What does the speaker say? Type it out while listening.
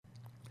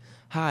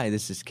Hi,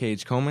 this is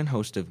Cage Coleman,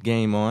 host of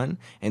Game On,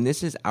 and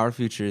this is Our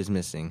Future is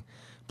Missing.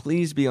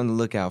 Please be on the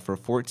lookout for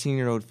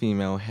 14-year-old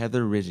female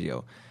Heather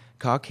Riggio,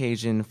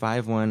 Caucasian,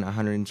 5'1",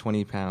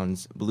 120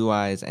 pounds, blue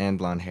eyes, and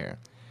blonde hair.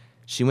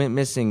 She went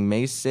missing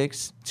May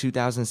 6,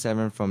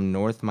 2007 from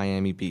North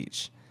Miami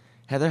Beach.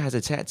 Heather has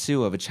a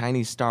tattoo of a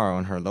Chinese star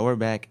on her lower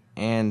back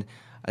and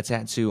a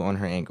tattoo on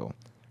her ankle.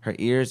 Her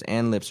ears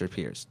and lips are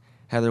pierced.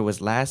 Heather was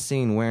last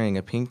seen wearing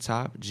a pink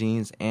top,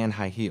 jeans, and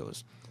high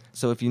heels.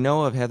 So if you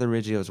know of Heather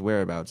Riggio's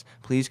whereabouts,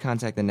 please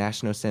contact the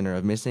National Center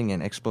of Missing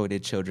and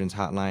Exploited Children's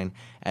Hotline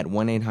at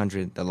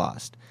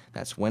 1-800-THE-LOST.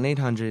 That's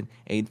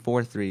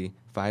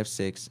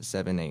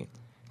 1-800-843-5678.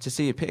 To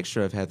see a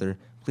picture of Heather,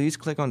 please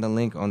click on the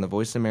link on the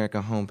Voice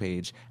America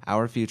homepage,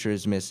 Our Future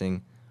is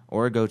Missing,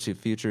 or go to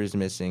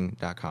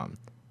futureismissing.com.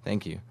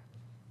 Thank you.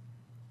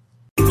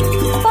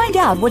 Find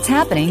out what's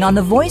happening on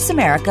the Voice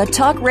America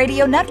Talk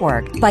Radio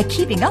Network by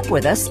keeping up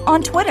with us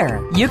on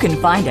Twitter. You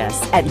can find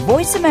us at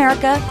Voice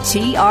America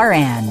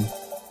TRN.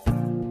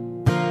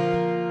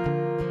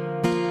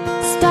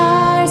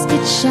 Stars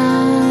could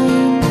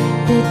shine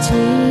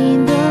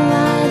between the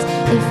lines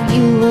if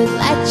you would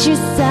let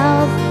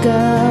yourself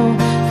go.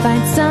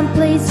 Find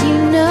someplace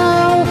you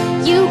know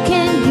you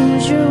can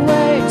use your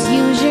words,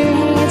 use your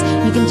hands.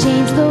 You can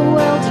change the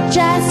world, you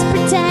just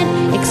pretend.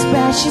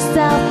 Express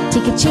yourself,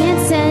 take a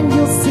chance and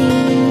you'll see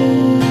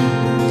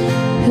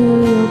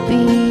who you'll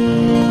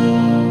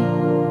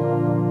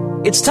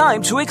be. It's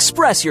time to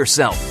express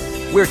yourself,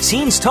 where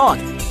teens talk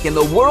and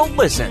the world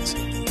listens.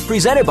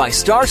 Presented by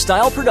Star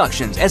Style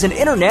Productions as an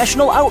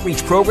international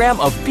outreach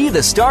program of Be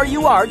the Star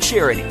You Are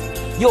charity.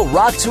 You'll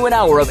rock to an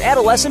hour of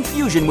adolescent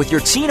fusion with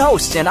your teen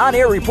hosts and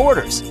on-air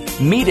reporters.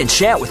 Meet and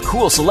chat with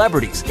cool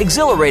celebrities,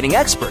 exhilarating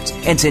experts,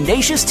 and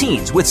tenacious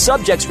teens with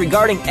subjects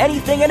regarding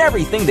anything and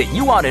everything that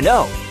you want to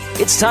know.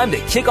 It's time to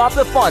kick off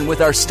the fun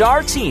with our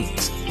star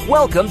teens.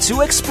 Welcome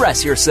to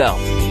Express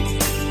Yourself.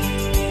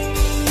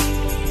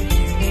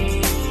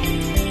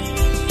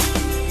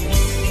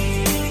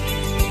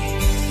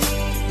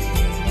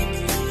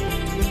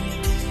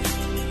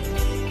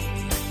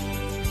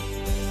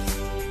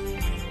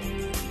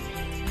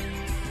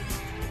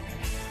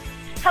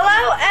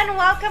 Hello and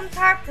welcome to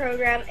our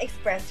program,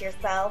 Express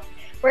Yourself.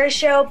 We're a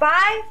show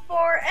by,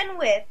 for, and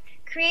with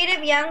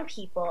creative young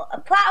people, a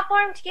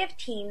platform to give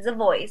teens a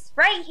voice,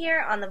 right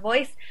here on the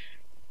Voice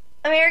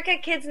America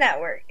Kids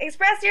Network.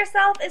 Express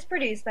Yourself is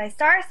produced by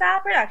Star Style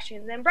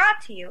Productions and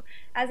brought to you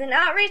as an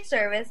outreach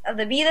service of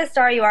the Be the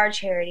Star You Are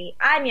charity.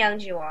 I'm Young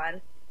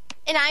Juwan.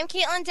 And I'm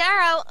Caitlin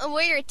Darrow, and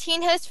we're your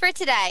teen hosts for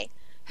today.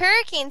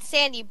 Hurricane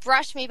Sandy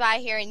brushed me by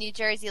here in New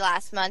Jersey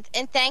last month,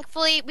 and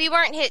thankfully we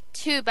weren't hit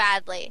too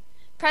badly.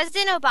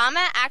 President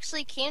Obama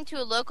actually came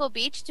to a local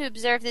beach to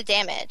observe the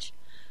damage.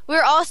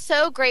 We're all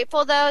so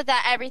grateful, though,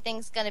 that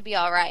everything's going to be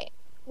all right.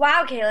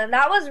 Wow, Caitlin,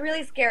 that was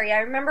really scary. I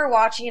remember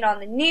watching it on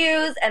the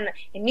news and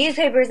in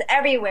newspapers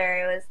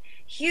everywhere. It was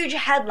a huge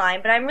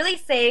headline, but I'm really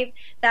safe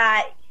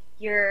that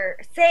you're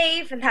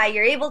safe and that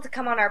you're able to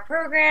come on our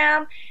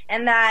program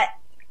and that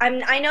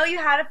I know you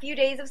had a few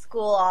days of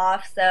school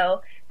off,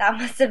 so that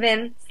must have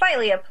been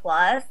slightly a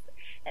plus.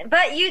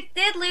 But you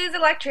did lose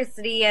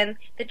electricity and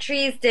the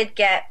trees did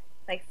get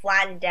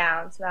flattened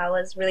down, so that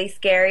was really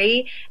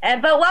scary.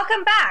 But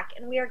welcome back,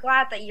 and we are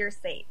glad that you're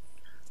safe.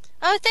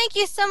 Oh, thank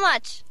you so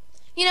much.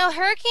 You know,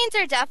 hurricanes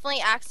are definitely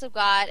acts of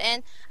God,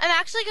 and I'm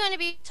actually going to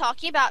be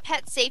talking about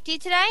pet safety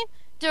today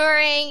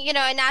during, a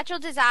natural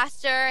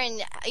disaster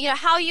and,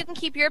 how you can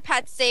keep your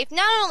pets safe,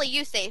 not only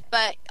you safe,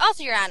 but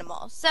also your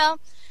animals. So,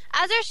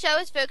 as our show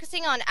is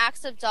focusing on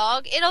acts of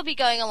dog, it'll be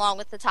going along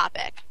with the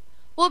topic.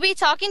 We'll be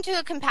talking to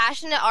a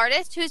compassionate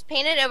artist who's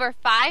painted over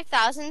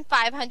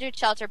 5,500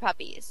 shelter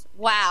puppies.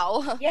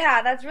 Wow.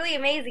 Yeah, that's really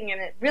amazing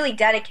and really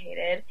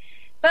dedicated.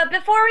 But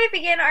before we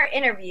begin our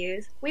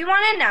interviews, we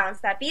want to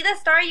announce that Be the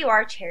Star You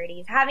Are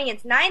charity is having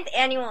its 9th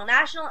annual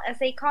National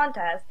Essay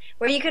Contest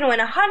where you can win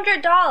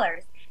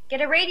 $100,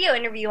 get a radio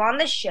interview on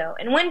the show,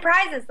 and win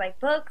prizes like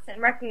books and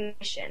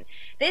recognition.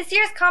 This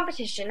year's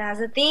competition has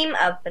a theme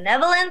of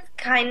benevolence,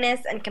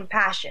 kindness, and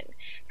compassion.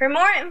 For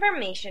more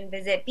information,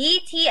 visit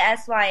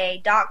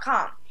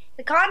btsya.com.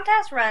 The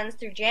contest runs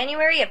through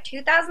January of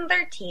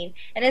 2013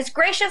 and is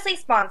graciously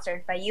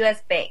sponsored by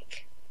U.S.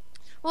 Bank.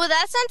 Well,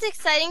 that sounds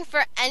exciting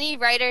for any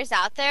writers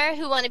out there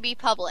who want to be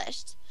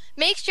published.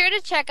 Make sure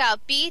to check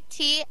out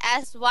btsya.com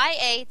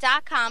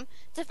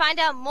to find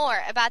out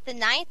more about the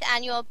 9th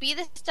annual Be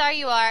the Star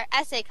You Are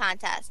essay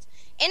contest.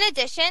 In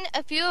addition,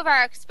 a few of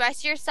our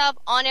Express Yourself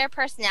on-air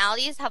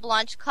personalities have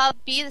launched Club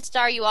Be the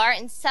Star You Are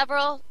in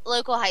several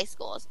local high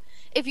schools.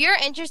 If you're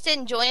interested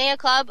in joining a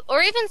club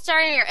or even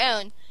starting your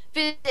own,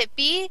 visit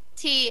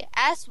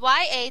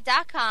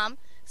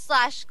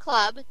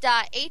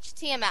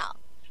btsya.com/club.html.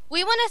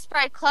 We want to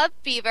spread club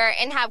fever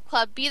and have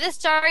Club Be the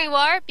Star You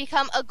Are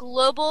become a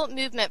global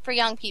movement for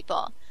young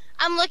people.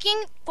 I'm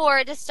looking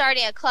forward to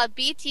starting a Club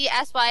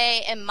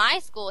BTSYA in my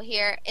school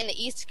here in the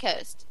East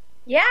Coast.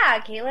 Yeah,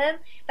 Caitlin,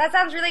 that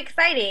sounds really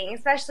exciting,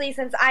 especially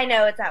since I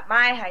know it's at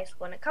my high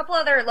school and a couple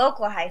other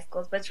local high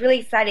schools, but it's really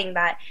exciting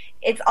that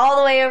it's all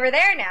the way over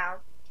there now.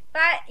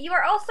 But you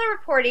are also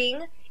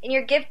reporting in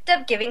your Gift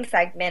of Giving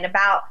segment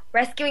about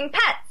rescuing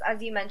pets,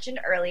 as you mentioned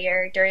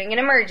earlier, during an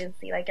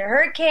emergency, like a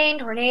hurricane,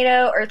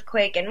 tornado,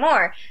 earthquake, and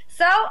more.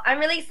 So I'm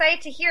really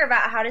excited to hear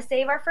about how to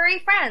save our furry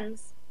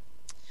friends.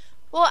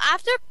 Well,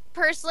 after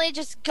personally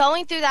just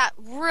going through that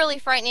really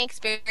frightening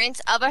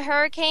experience of a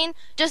hurricane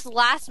just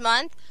last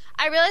month,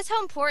 I realized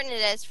how important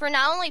it is for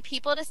not only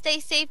people to stay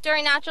safe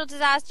during natural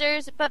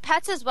disasters, but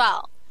pets as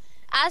well.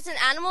 As an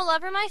animal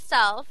lover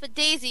myself,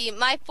 Daisy,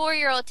 my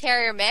 4-year-old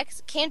terrier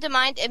mix, came to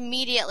mind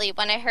immediately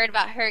when I heard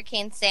about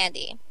Hurricane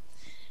Sandy.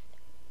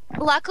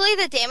 Luckily,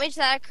 the damage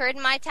that occurred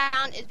in my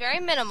town is very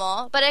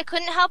minimal, but I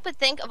couldn't help but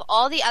think of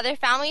all the other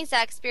families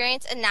that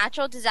experience a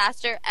natural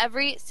disaster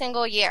every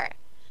single year.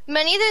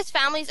 Many of those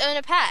families own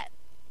a pet.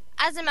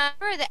 As a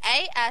member of the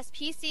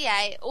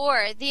ASPCA,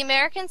 or the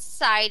American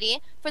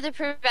Society for the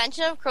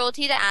Prevention of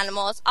Cruelty to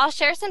Animals, I'll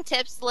share some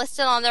tips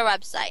listed on their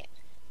website,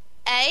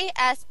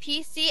 aspca.org.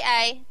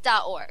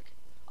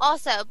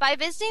 Also, by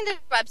visiting the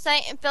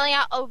website and filling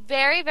out a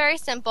very, very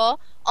simple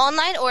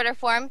online order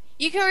form,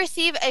 you can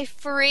receive a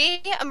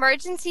free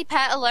emergency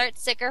pet alert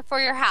sticker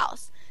for your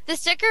house. The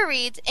sticker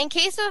reads, "In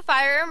case of a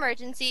fire or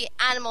emergency,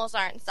 animals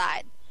are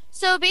inside."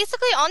 So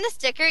basically on the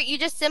sticker, you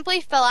just simply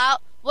fill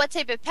out what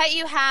type of pet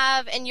you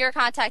have and your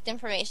contact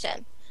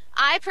information.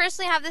 I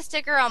personally have this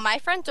sticker on my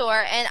front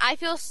door, and I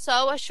feel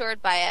so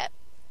assured by it.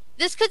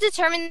 This could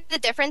determine the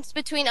difference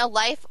between a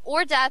life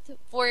or death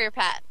for your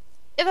pet.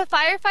 If a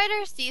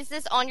firefighter sees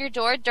this on your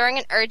door during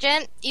an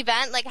urgent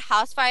event like a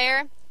house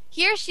fire,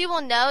 he or she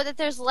will know that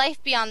there's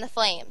life beyond the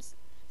flames.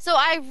 So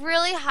I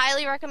really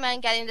highly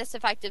recommend getting this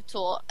effective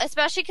tool,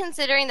 especially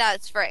considering that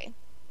it's free.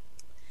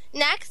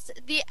 Next,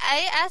 the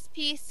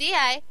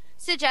ASPCA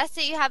suggests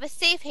that you have a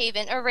safe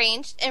haven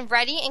arranged and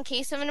ready in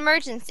case of an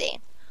emergency.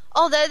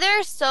 Although there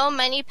are so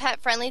many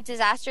pet-friendly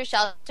disaster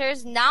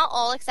shelters, not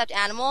all accept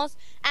animals,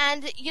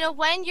 and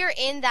when you're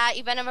in that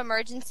event of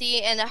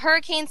emergency and a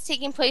hurricane's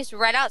taking place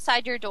right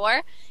outside your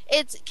door,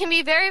 it can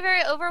be very,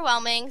 very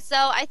overwhelming.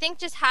 So I think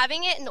just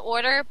having it in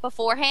order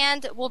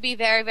beforehand will be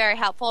very, very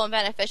helpful and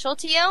beneficial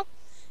to you.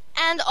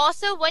 And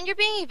also, when you're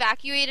being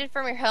evacuated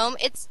from your home,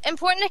 it's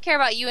important to care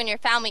about you and your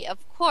family,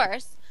 of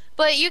course,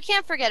 but you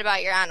can't forget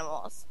about your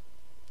animals.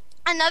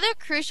 Another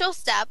crucial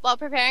step while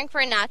preparing for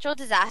a natural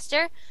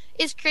disaster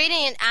is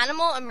creating an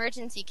animal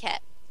emergency kit.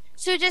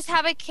 So just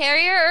have a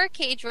carrier or a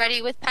cage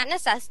ready with pet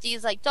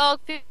necessities like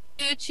dog food,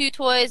 chew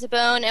toys, a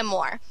bone, and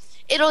more.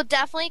 It'll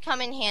definitely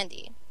come in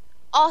handy.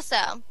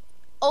 Also,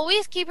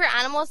 always keep your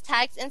animals'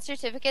 tags and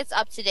certificates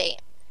up to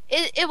date.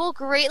 It will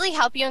greatly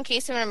help you in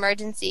case of an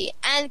emergency,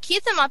 and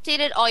keep them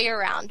updated all year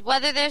round,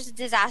 whether there's a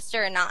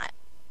disaster or not.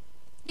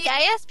 The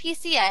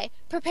ASPCA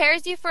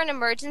prepares you for an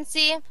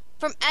emergency,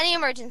 from any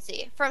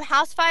emergency, from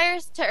house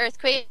fires to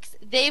earthquakes.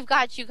 They've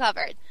got you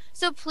covered.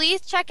 So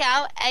please check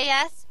out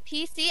aspca.org.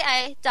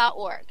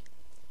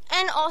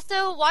 And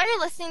also, while you're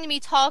listening to me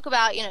talk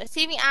about,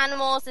 saving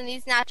animals in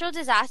these natural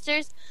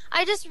disasters,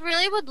 I just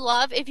really would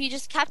love if you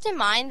just kept in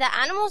mind that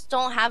animals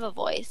don't have a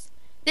voice.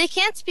 They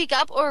can't speak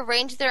up or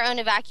arrange their own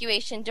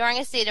evacuation during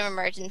a state of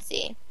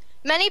emergency.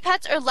 Many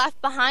pets are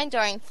left behind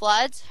during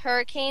floods,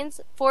 hurricanes,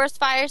 forest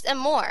fires, and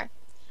more.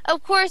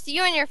 Of course,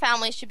 you and your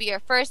family should be your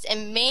first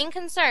and main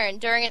concern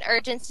during an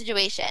urgent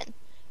situation,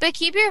 but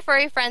keep your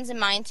furry friends in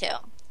mind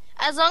too.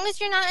 As long as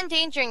you're not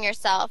endangering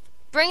yourself,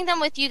 bring them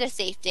with you to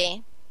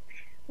safety.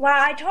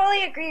 Wow, I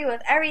totally agree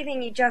with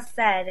everything you just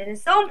said. It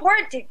is so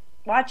important to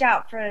watch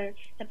out for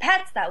the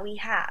pets that we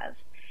have.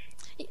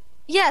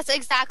 Yes,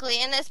 exactly,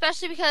 and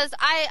especially because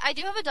I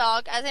do have a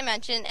dog, as I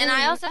mentioned, and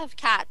I also have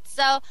cats.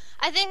 So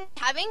I think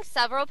having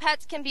several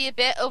pets can be a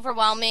bit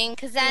overwhelming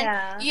because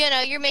then,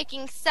 you're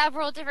making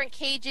several different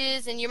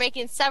cages and you're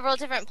making several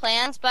different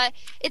plans, but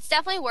it's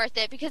definitely worth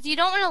it because you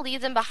don't want to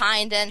leave them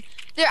behind, and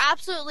they're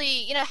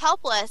absolutely,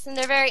 helpless, and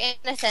they're very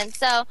innocent.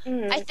 So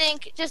I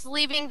think just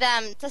leaving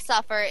them to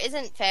suffer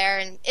isn't fair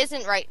and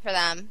isn't right for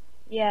them.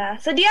 Yeah.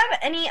 So do you have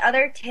any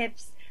other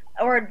tips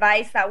or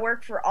advice that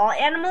work for all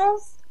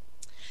animals?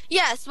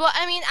 Yes, well, as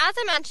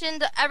I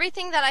mentioned,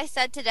 everything that I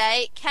said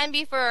today can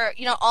be for,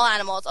 all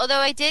animals. Although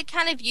I did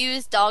kind of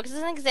use dogs as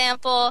an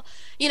example.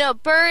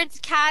 Birds,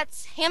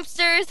 cats,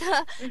 hamsters,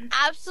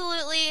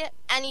 absolutely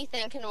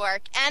anything can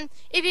work. And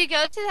if you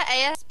go to the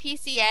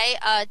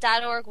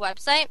ASPCA.org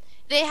website,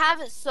 they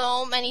have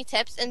so many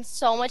tips and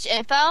so much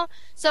info.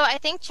 So I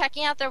think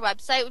checking out their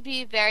website would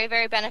be very,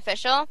 very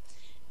beneficial.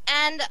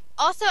 And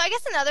also, I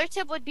guess another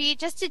tip would be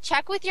just to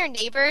check with your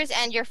neighbors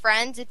and your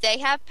friends if they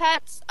have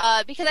pets,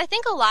 because I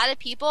think a lot of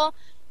people,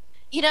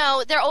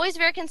 they're always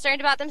very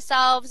concerned about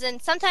themselves, and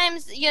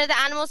sometimes, the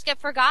animals get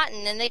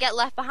forgotten and they get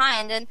left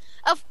behind. And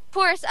of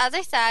course, as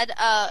I said,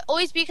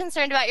 always be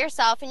concerned about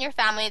yourself and your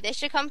family. They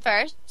should come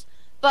first.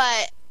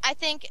 But I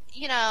think,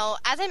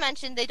 as I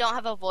mentioned, they don't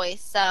have a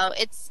voice, so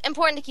it's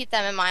important to keep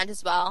them in mind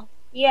as well.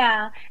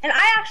 Yeah, and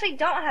I actually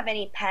don't have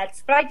any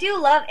pets, but I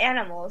do love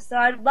animals, so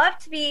I'd love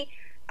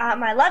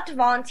to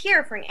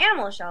volunteer for an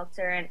animal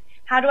shelter, and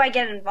how do I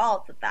get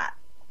involved with that?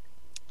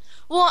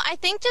 Well, I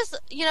think just,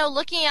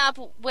 looking up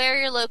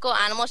where your local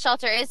animal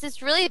shelter is,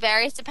 this really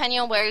varies depending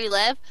on where you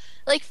live.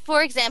 Like,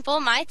 for example,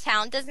 my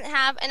town doesn't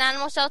have an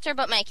animal shelter,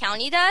 but my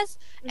county does.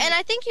 Mm-hmm. And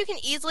I think you can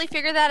easily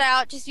figure that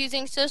out just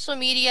using social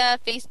media,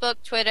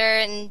 Facebook, Twitter,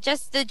 and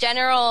just the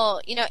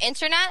general,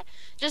 internet,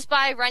 just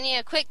by running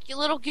a quick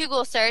little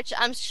Google search.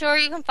 I'm sure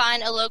you can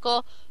find a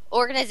local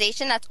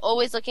organization that's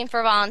always looking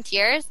for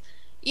volunteers.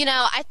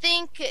 I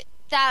think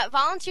that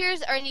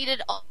volunteers are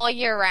needed all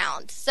year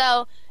round.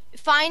 So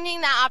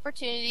finding that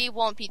opportunity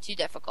won't be too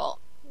difficult.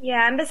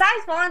 Yeah, and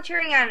besides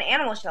volunteering at an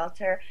animal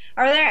shelter,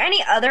 are there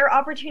any other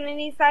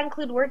opportunities that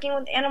include working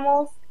with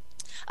animals?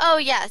 Oh,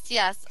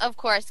 yes, of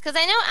course. Because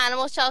I know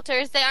animal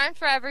shelters, they aren't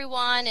for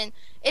everyone, and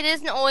it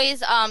isn't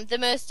always the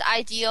most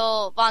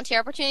ideal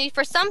volunteer opportunity.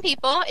 For some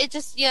people, it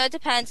just,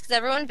 depends because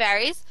everyone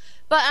varies.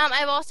 But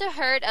I've also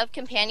heard of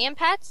companion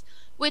pets,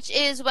 which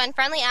is when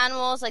friendly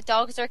animals like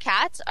dogs or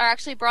cats are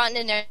actually brought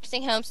into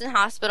nursing homes and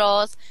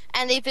hospitals,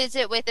 and they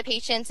visit with the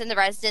patients and the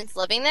residents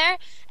living there.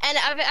 And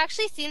I've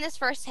actually seen this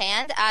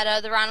firsthand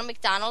at the Ronald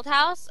McDonald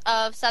House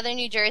of Southern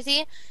New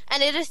Jersey,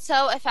 and it is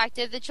so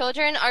effective. The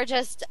children are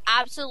just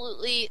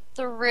absolutely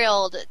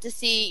thrilled to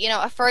see,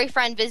 a furry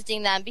friend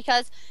visiting them,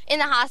 because in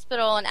the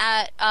hospital and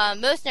at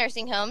most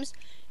nursing homes,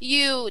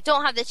 you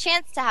don't have the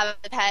chance to have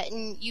a pet,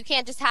 and you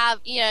can't just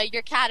have,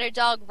 your cat or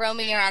dog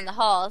roaming around the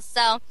halls.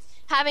 So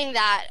having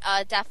that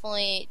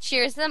definitely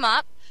cheers them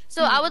up.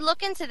 So I would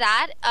look into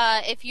that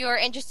if you're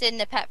interested in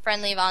a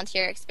pet-friendly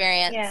volunteer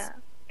experience. Yeah.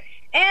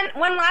 And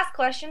one last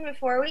question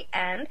before we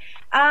end.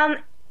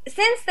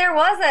 Since there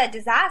was a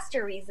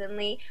disaster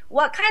recently,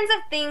 what kinds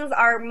of things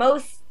are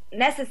most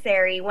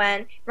necessary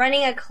when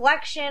running a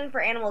collection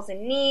for animals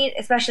in need,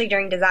 especially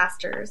during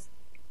disasters?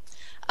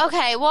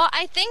 Okay, well,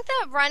 I think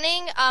that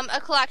running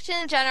a collection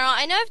in general,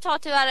 I know I've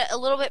talked about it a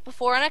little bit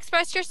before on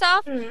Express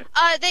Yourself. Mm-hmm.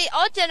 They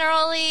all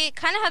generally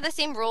kind of have the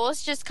same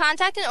rules. Just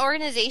contact an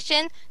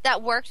organization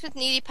that works with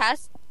needy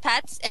pets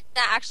and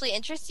that actually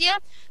interests you.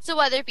 So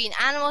whether it be an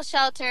animal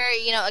shelter,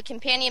 a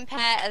companion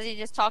pet, as you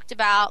just talked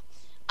about,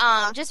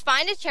 just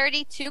find a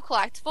charity to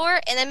collect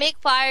for, and then make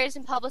flyers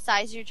and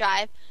publicize your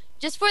drive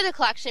just for the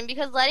collection,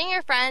 because letting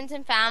your friends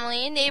and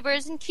family and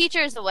neighbors and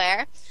teachers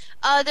aware,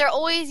 they're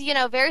always,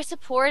 very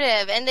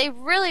supportive, and they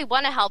really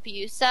want to help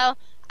you. So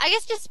I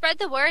guess just spread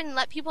the word and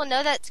let people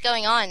know that's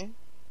going on.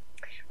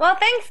 Well,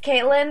 thanks,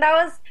 Caitlin. That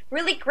was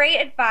really great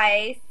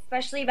advice,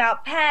 especially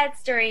about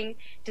pets during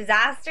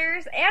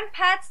disasters and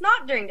pets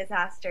not during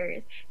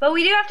disasters. But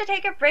we do have to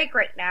take a break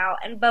right now.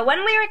 But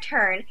when we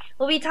return,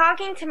 we'll be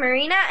talking to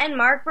Marina and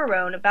Mark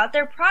Barone about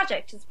their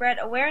project to spread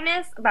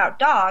awareness about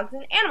dogs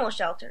and animal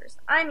shelters.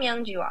 I'm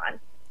Young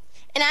Juan.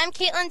 And I'm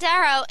Caitlin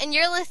Darrow, and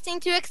you're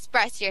listening to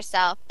Express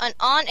Yourself, an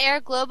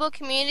on-air global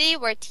community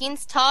where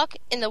teens talk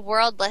and the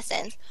world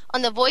listens,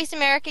 on the Voice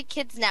America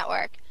Kids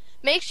Network.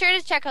 Make sure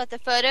to check out the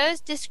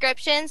photos,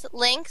 descriptions,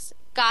 links,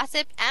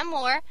 gossip, and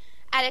more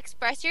at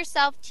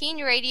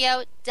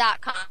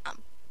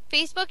expressyourselfteenradio.com.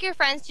 Facebook your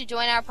friends to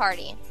join our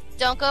party.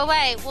 Don't go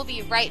away. We'll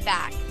be right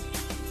back.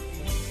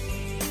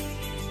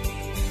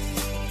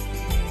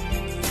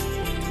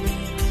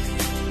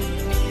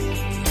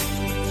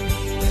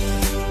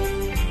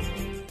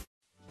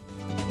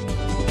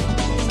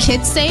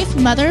 Kids safe,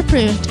 mother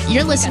approved.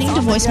 You're listening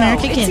to Voice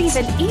America Kids. It's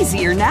even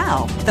easier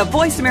now. The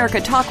Voice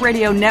America Talk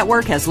Radio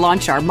Network has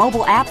launched our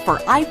mobile app for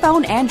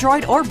iPhone,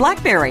 Android, or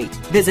BlackBerry.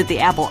 Visit the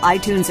Apple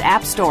iTunes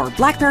App Store,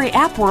 BlackBerry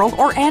App World,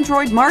 or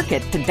Android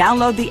Market to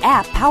download the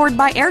app powered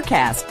by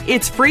Aircast.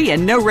 It's free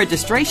and no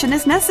registration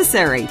is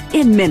necessary.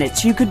 In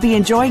minutes, you could be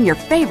enjoying your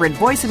favorite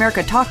Voice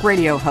America Talk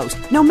Radio host,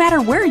 no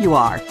matter where you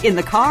are, in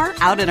the car,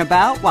 out and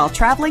about, while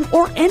traveling,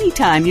 or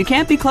anytime you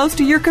can't be close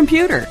to your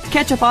computer.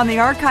 Catch up on the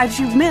archives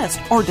you've missed,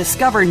 or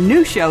discover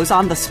new shows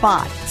on the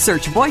spot.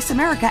 Search Voice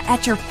America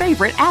at your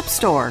favorite app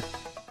store.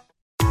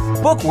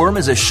 Bookworm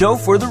is a show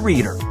for the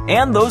reader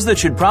and those that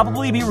should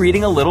probably be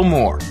reading a little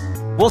more.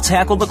 We'll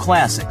tackle the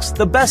classics,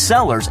 the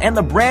bestsellers, and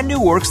the brand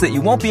new works that you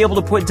won't be able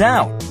to put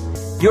down.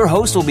 Your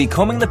host will be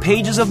combing the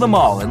pages of them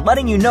all and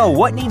letting you know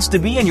what needs to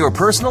be in your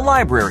personal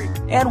library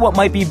and what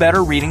might be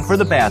better reading for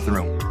the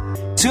bathroom.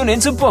 Tune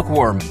into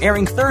Bookworm,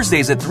 airing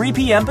Thursdays at 3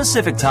 p.m.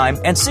 Pacific Time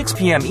and 6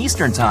 p.m.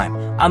 Eastern Time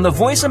on the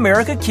Voice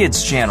America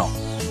Kids channel.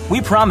 We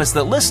promise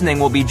that listening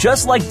will be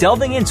just like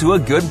delving into a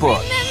good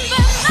book.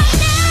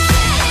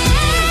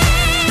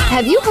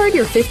 Have you heard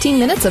your 15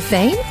 minutes of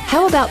fame?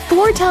 How about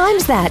 4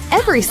 times that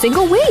every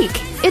single week?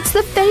 It's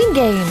the Fame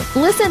Game.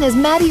 Listen as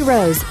Maddie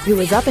Rose, who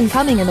is up and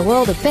coming in the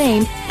world of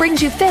fame,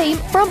 brings you fame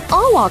from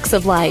all walks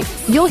of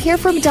life. You'll hear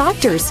from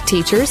doctors,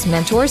 teachers,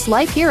 mentors,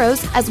 life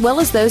heroes, as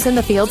well as those in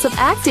the fields of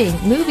acting,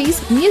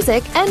 movies,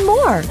 music, and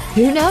more.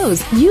 Who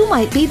knows? You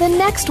might be the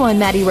next one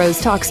Maddie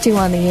Rose talks to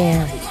on the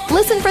air.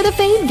 Listen for the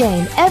Fame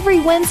Game every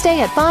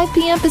Wednesday at 5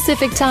 p.m.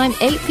 Pacific Time,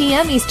 8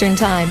 p.m. Eastern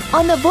Time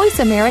on the Voice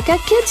America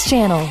Kids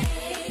channel.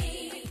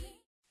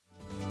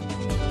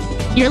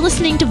 You're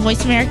listening to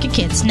Voice America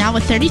Kids, now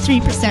with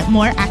 33%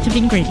 more active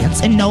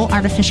ingredients and no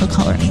artificial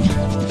coloring.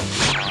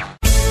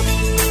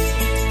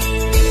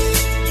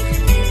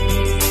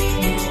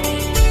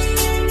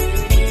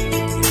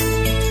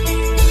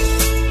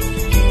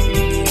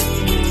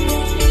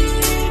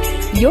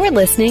 You're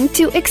listening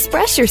to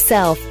Express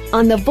Yourself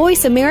on the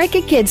Voice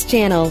America Kids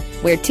channel,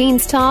 where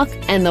teens talk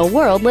and the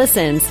world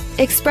listens.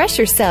 Express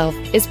Yourself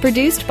is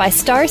produced by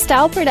Star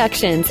Style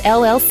Productions,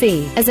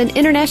 LLC, as an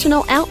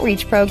international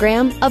outreach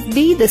program of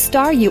Be the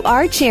Star You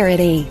Are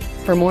charity.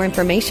 For more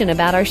information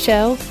about our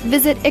show,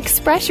 visit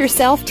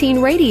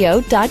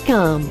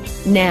ExpressYourselfTeenRadio.com.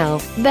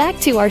 Now, back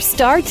to our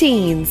Star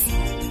Teens.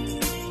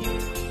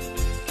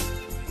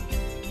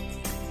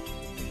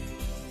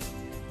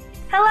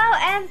 Hello,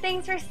 and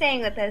thanks for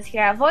staying with us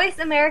here at Voice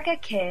America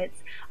Kids.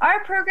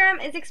 Our program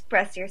is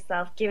Express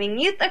Yourself, giving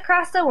youth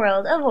across the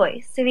world a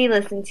voice to be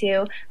listened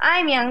to.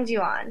 I'm Yang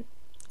Juan.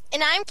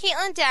 And I'm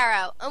Caitlin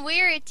Darrow, and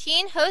we are your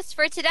teen hosts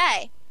for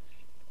today.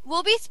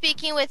 We'll be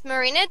speaking with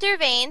Marina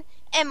Dervain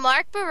and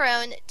Mark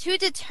Barone, two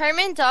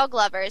determined dog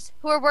lovers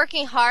who are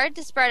working hard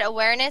to spread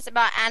awareness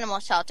about animal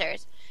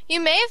shelters. You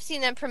may have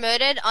seen them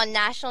promoted on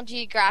National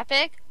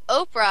Geographic,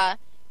 Oprah,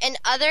 and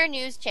other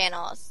news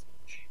channels.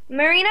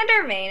 Marina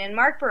Dervain and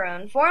Mark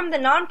Barone formed the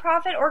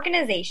nonprofit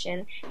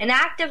organization An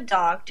Active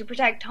Dog to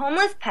protect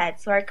homeless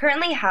pets who are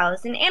currently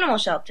housed in animal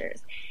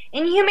shelters.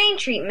 Inhumane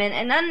treatment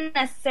and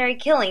unnecessary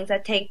killings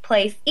that take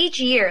place each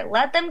year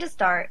led them to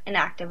start An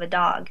Active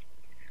Dog.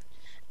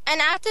 An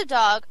Active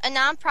Dog, a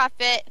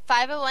nonprofit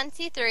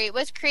 501c3,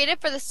 was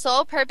created for the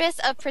sole purpose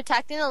of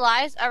protecting the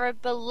lives of our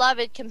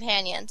beloved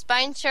companions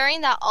by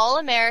ensuring that all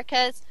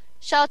America's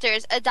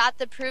shelters adopt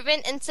the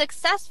proven and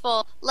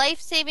successful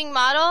life-saving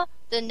model,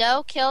 the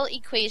no-kill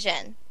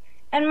equation.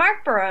 And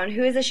Mark Barone,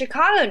 who is a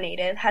Chicago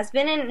native, has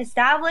been an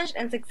established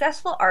and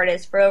successful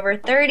artist for over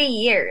 30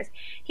 years.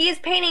 He is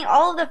painting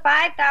all of the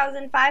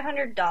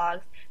 5,500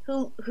 dogs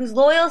whose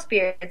loyal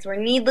spirits were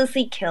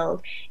needlessly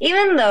killed.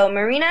 Even though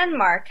Marina and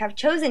Mark have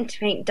chosen to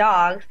paint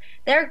dogs,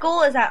 their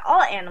goal is that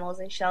all animals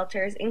in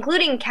shelters,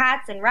 including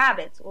cats and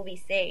rabbits, will be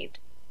saved.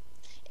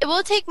 It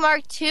will take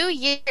Mark 2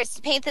 years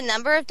to paint the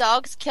number of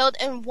dogs killed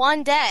in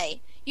one day.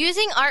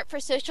 Using art for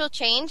social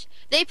change,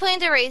 they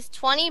plan to raise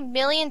 $20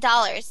 million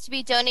to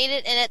be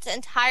donated in its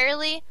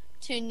entirety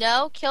to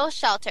no-kill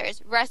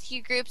shelters,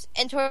 rescue groups,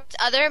 and towards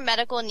other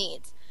medical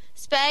needs,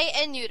 spay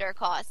and neuter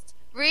costs,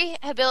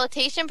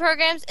 rehabilitation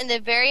programs, and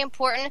the very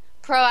important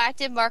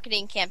proactive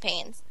marketing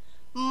campaigns.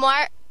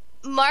 Mark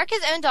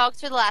has owned dogs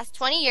for the last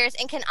 20 years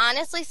and can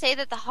honestly say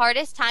that the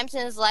hardest times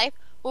in his life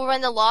will run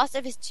the loss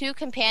of his two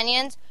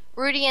companions,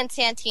 Rudy and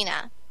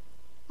Santina.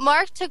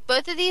 Mark took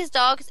both of these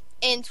dogs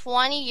in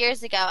 20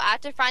 years ago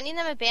after finding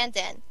them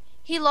abandoned.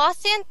 He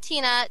lost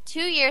Santina 2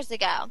 years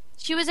ago.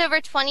 She was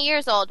over 20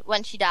 years old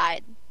when she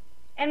died.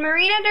 And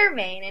Marina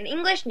Dervain, an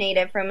English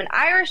native from an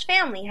Irish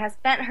family, has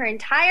spent her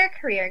entire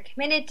career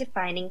committed to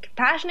finding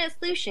compassionate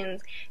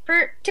solutions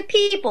to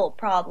people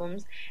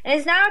problems and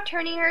is now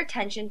turning her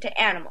attention to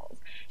animals.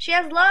 She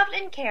has loved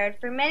and cared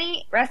for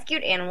many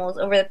rescued animals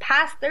over the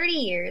past 30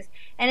 years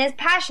and is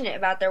passionate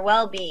about their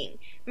well-being.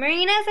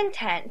 Marina's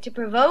intent to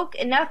provoke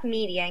enough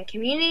media and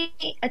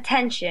community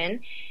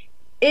attention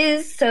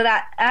is so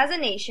that as a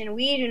nation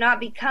we do not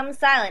become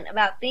silent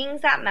about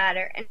things that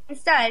matter and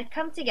instead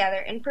come together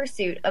in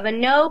pursuit of a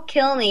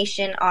no-kill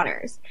nation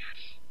honors.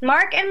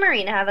 Mark and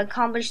Marina have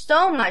accomplished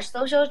so much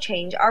social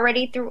change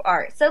already through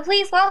art, so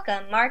please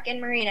welcome Mark and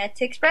Marina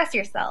to Express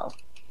Yourself.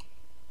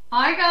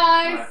 Hi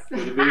guys!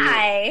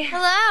 Hi!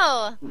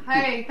 Hello!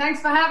 Hey, thanks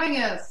for having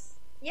us.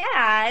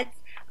 Yeah, it's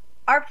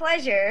our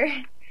pleasure.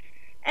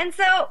 And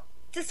so,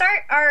 to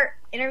start our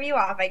interview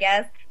off, I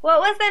guess, what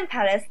was the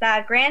impetus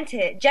that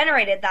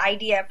generated the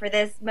idea for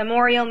this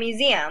memorial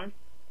museum?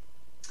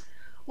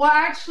 Well,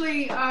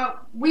 actually,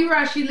 we were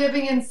actually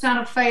living in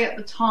Santa Fe at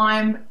the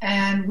time,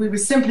 and we were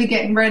simply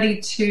getting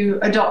ready to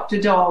adopt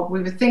a dog.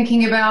 We were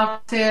thinking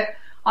about it.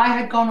 I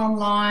had gone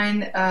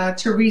online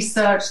to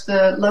research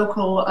the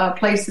local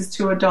places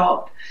to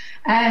adopt,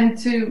 and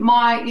to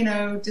my,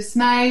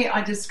 dismay,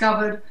 I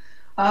discovered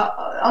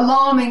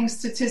alarming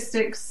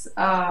statistics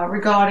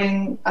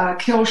regarding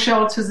kill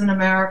shelters in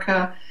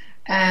America,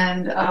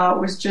 and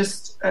was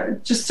just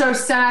so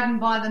saddened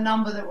by the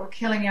number that we're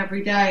killing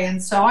every day.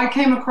 And so I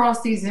came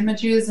across these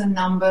images and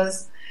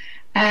numbers,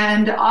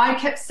 and I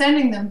kept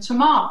sending them to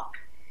Mark.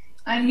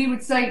 And he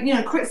would say,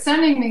 quit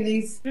sending me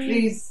these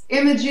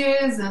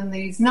images and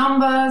these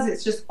numbers.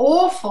 It's just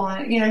awful.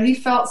 And, he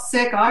felt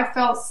sick. I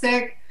felt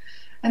sick.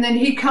 And then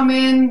he'd come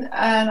in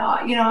and,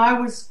 I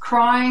was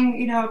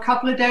crying, a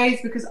couple of days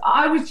because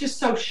I was just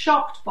so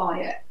shocked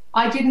by it.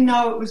 I didn't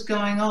know what was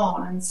going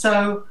on. And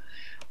so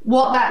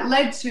what that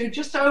led to,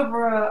 just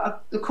over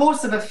the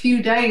course of a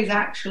few days,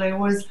 actually,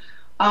 was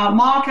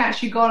Mark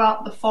actually got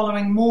up the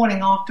following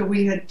morning after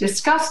we had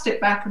discussed it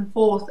back and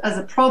forth as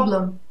a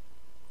problem.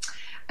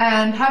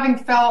 And having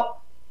felt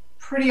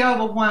pretty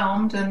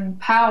overwhelmed and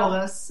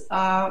powerless,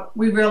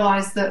 we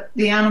realized that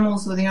the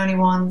animals were the only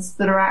ones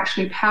that are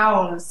actually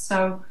powerless.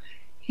 So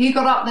he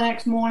got up the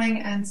next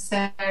morning and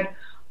said,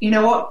 you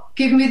know what,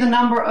 give me the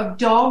number of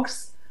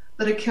dogs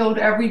that are killed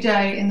every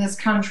day in this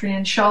country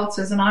in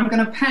shelters, and I'm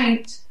going to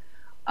paint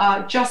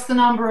just the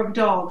number of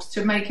dogs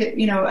to make it,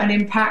 an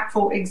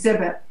impactful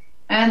exhibit.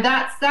 And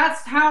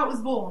that's how it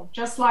was born,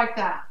 just like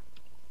that.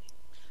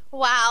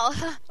 Wow.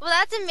 Well,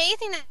 that's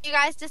amazing that you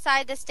guys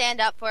decide to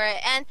stand up for it.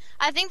 And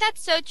I think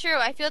that's so true.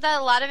 I feel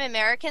that a lot of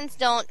Americans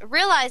don't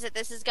realize that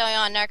this is going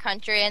on in our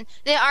country and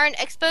they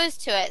aren't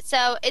exposed to it.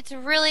 So it's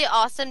really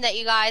awesome that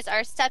you guys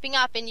are stepping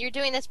up and you're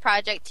doing this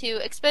project to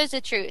expose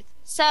the truth.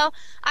 So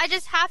I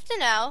just have to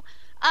know,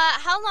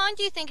 how long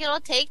do you think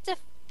it'll take to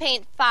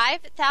paint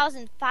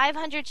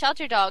 5,500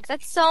 shelter dogs?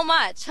 That's so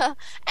much. And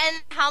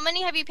how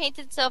many have you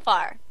painted so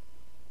far?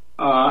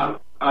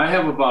 I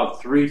have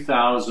about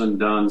 3,000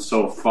 done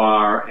so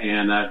far,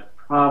 and I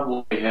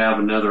probably have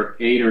another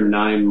 8 or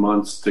 9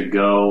 months to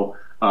go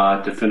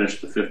to finish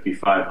the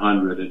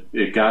 5,500.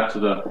 It got to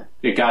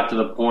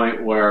the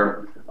point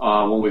where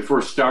when we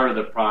first started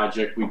the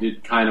project, we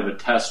did kind of a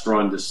test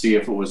run to see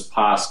if it was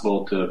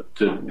possible to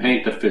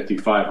paint the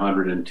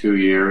 5,500 in 2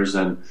 years,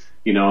 and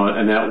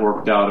that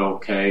worked out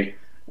okay.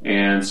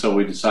 And so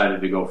we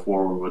decided to go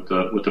forward with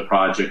the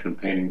project and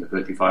painting the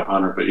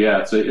 5,500. But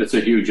yeah, it's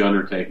a huge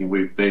undertaking.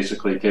 We've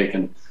basically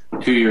taken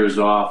 2 years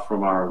off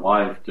from our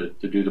life to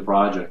do the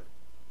project.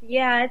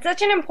 Yeah, it's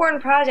such an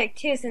important project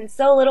too, since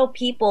so little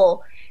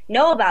people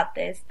know about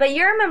this. But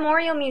your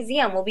memorial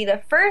museum will be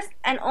the first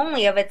and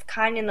only of its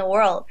kind in the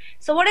world.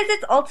 So what is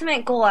its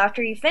ultimate goal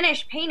after you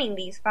finish painting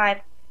these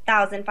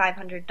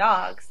 5,500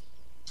 dogs?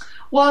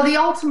 Well, the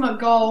ultimate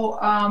goal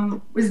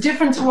was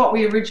different to what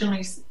we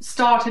originally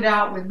started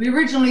out with. We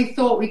originally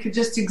thought we could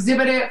just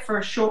exhibit it for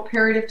a short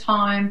period of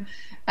time,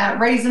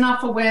 raise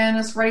enough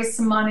awareness, raise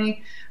some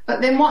money.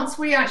 But then once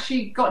we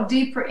actually got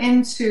deeper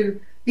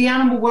into the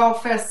animal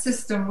welfare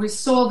system, we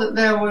saw that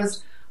there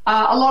was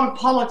a lot of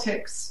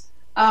politics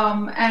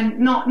and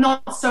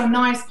not so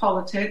nice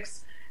politics.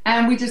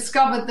 And we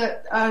discovered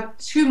that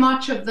too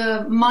much of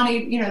the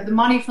money, the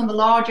money from the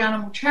large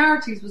animal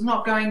charities was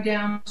not going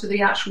down to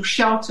the actual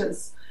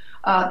shelters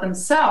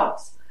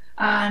themselves.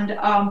 And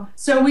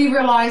so we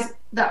realized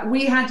that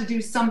we had to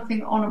do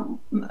something on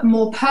a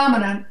more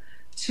permanent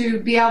to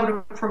be able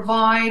to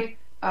provide,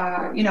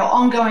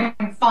 ongoing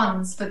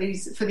funds for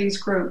these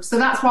groups. So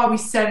that's why we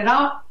set it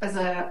up as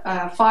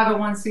a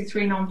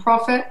 501c3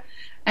 nonprofit,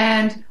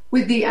 and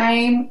with the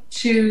aim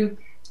to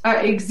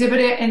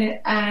exhibit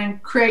it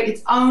and create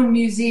its own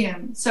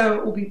museum. So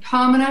it will be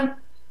permanent.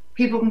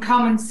 People can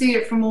come and see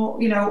it from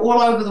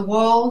all over the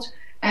world,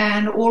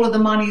 and all of the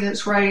money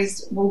that's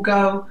raised will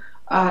go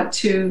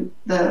to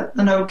the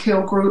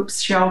no-kill groups,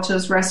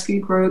 shelters,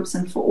 rescue groups,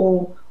 and for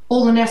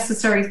all the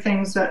necessary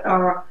things that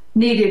are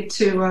needed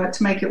to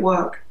make it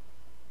work.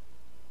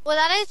 Well,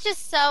 that is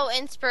just so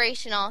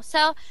inspirational.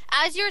 So,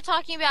 as you were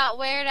talking about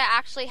where to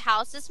actually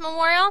house this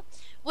memorial,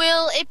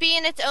 will it be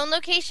in its own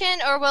location,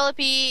 or will it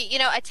be,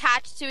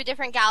 attached to a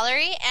different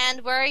gallery?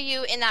 And where are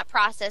you in that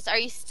process? Are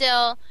you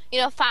still,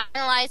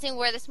 finalizing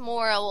where this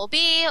memorial will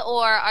be,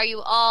 or are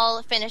you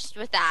all finished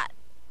with that?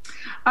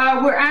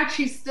 We're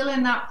actually still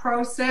in that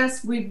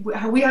process. We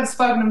have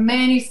spoken to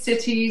many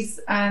cities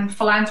and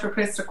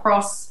philanthropists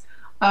across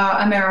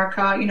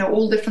America,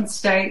 all different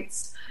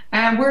states.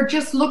 And we're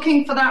just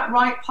looking for that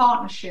right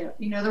partnership,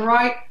 the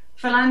right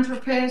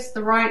philanthropist,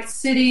 the right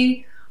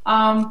city,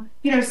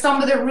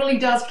 somebody that really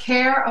does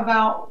care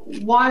about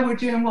why we're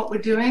doing what we're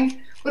doing.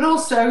 But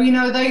also,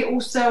 they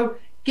also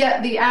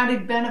get the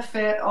added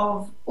benefit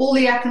of all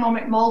the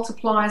economic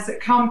multipliers that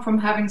come from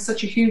having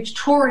such a huge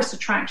tourist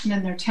attraction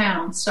in their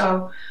town.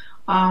 So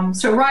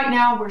right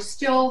now we're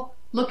still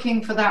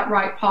looking for that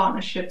right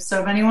partnership.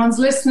 So if anyone's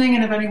listening,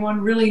 and if anyone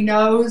really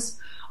knows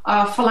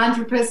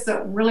philanthropists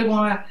that really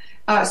want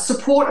to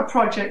support a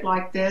project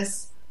like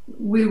this,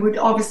 we would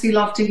obviously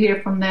love to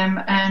hear from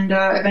them. And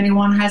if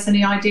anyone has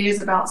any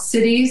ideas about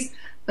cities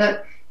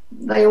that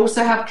they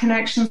also have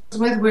connections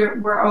with,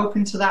 we're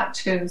open to that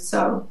too.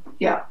 So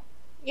yeah.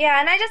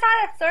 Yeah, and I just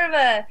had sort of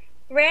a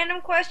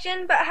random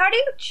question, but how do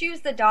you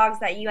choose the dogs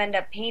that you end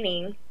up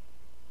painting?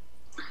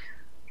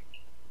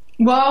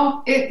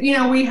 Well,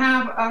 we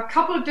have a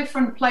couple of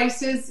different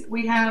places.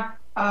 We have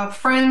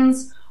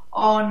friends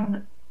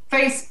on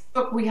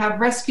Facebook. We have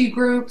rescue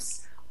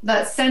groups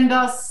that send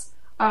us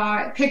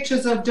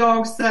pictures of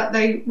dogs that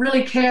they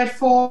really cared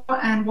for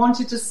and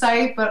wanted to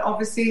save, but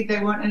obviously they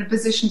weren't in a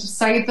position to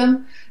save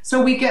them.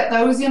 So we get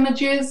those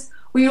images.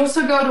 We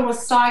also go to a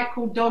site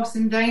called Dogs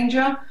in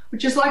Danger,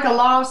 which is like a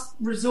last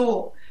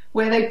resort,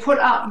 where they put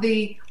up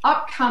the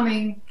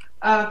upcoming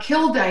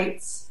kill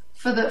dates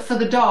for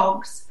the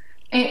dogs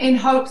in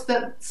hopes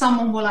that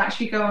someone will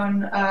actually go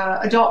and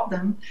adopt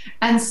them.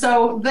 And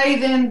so they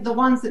then, the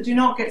ones that do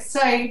not get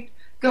saved,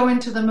 go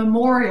into the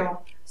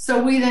memorial. So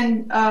we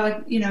then,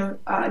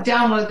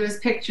 download those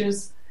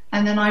pictures,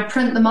 and then I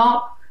print them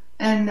up,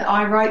 and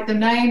I write the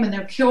name and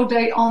their kill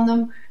date on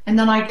them, and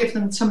then I give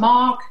them to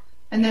Mark,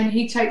 and then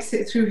he takes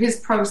it through his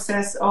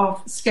process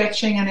of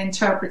sketching and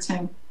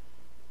interpreting.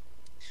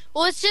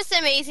 Well, it's just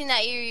amazing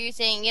that you're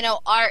using,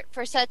 art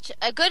for such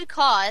a good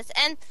cause.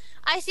 And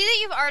I see that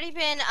you've already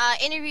been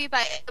interviewed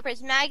by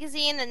Oprah's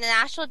Magazine and the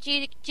National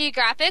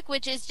Geographic,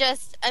 which is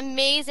just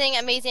amazing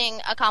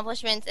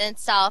accomplishments in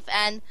itself.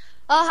 And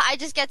Oh, I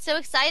just get so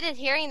excited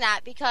hearing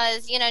that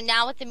because,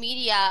 now with the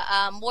media,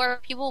 more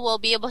people will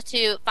be able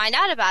to find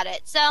out about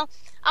it. So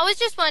I was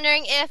just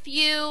wondering if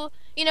you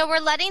we're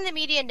letting the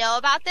media know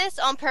about this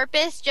on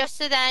purpose just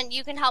so then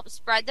you can help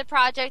spread the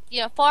project,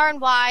 far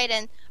and wide.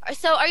 And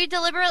so are you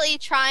deliberately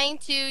trying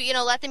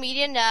to, let the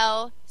media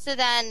know so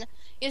then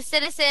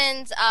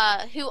citizens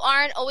who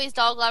aren't always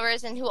dog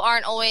lovers and who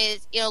aren't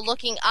always,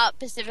 looking up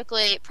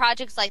specifically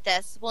projects like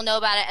this will know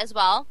about it as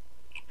well?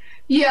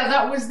 Yeah,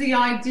 that was the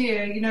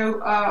idea.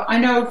 I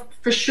know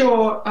for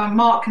sure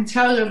Mark can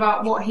tell you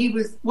about what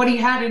he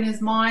had in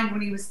his mind when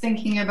he was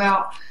thinking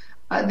about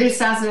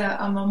this as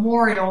a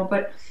memorial.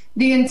 But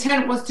the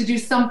intent was to do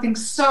something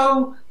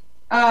so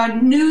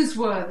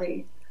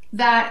newsworthy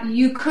that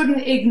you couldn't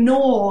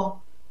ignore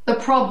the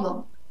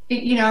problem.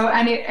 We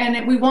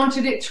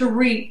wanted it to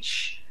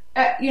reach,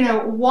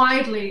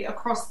 widely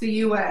across the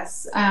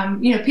U.S.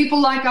 People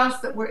like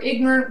us that were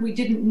ignorant, we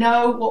didn't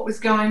know what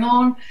was going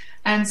on,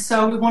 and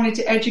so we wanted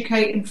to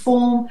educate,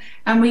 inform,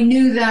 and we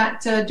knew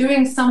that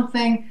doing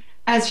something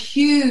as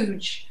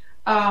huge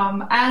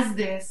as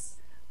this,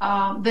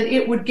 that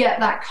it would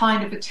get that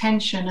kind of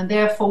attention, and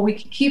therefore we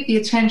could keep the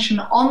attention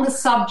on the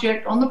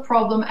subject, on the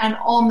problem, and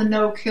on the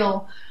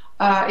no-kill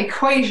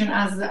equation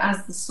as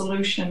the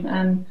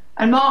solution.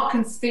 And Mark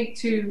can speak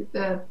to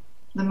the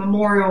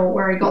memorial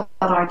where he got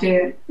that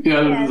idea.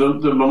 Yeah,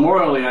 the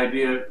memorial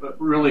idea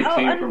really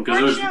came from...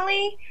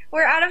 Unfortunately,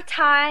 we're out of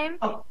time.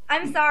 Oh.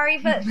 I'm sorry,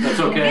 but That's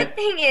okay. The good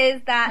thing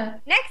is that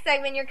next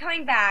segment you're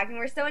coming back, and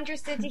we're so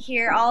interested to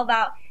hear all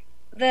about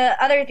the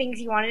other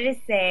things you wanted to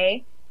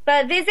say.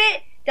 But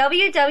visit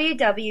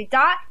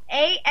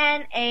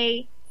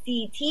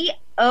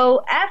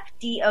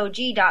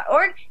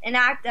www.anactofdog.org,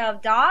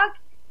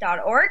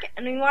 enactofdog.org,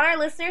 and we want our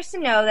listeners to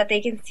know that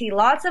they can see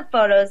lots of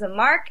photos of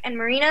Mark and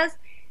Marina's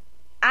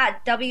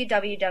at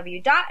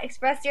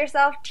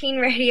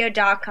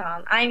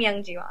www.expressyourselfteenradio.com. I'm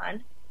Young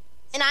Juan.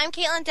 And I'm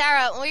Caitlin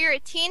Darrow, and we're your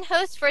teen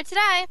hosts for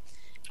today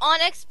on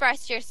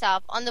Express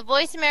Yourself on the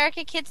Voice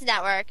America Kids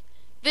Network.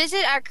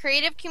 Visit our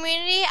creative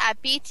community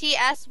at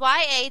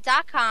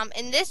btsya.com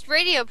and this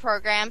radio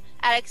program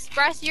at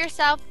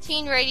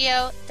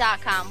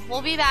expressyourselfteenradio.com.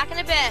 We'll be back in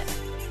a bit.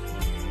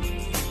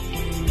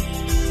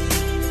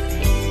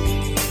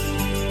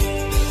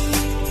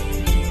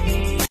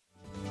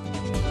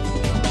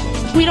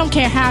 We don't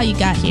care how you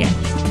got here.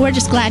 We're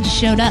just glad you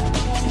showed up.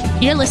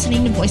 You're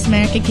listening to Voice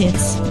America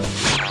Kids.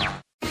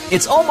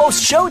 It's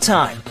almost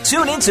showtime.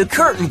 Tune in to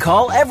Curtain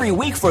Call every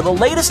week for the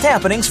latest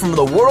happenings from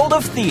the world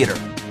of theater.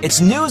 It's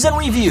news and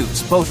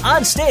reviews, both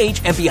on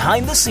stage and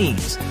behind the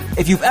scenes.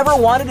 If you've ever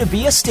wanted to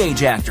be a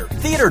stage actor,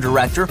 theater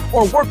director,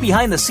 or work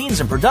behind the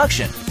scenes in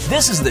production,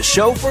 this is the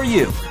show for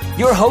you.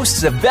 Your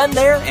hosts have been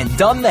there and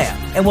done that,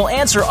 and will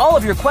answer all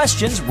of your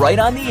questions right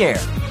on the air.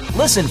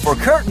 Listen for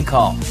Curtain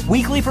Call.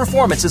 Weekly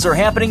performances are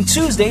happening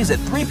Tuesdays at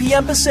 3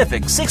 p.m.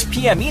 Pacific, 6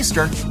 p.m.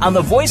 Eastern on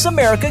the Voice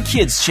America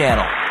Kids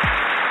channel.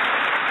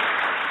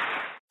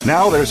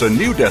 Now there's a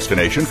new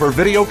destination for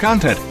video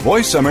content,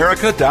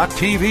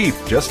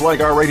 VoiceAmerica.tv. Just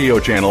like our radio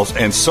channels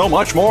and so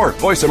much more.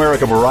 Voice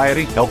America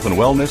Variety, Health and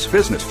Wellness,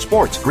 Business,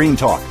 Sports, Green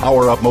Talk,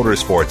 Power Up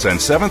Motorsports,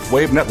 and Seventh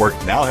Wave Network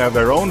now have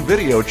their own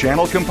video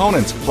channel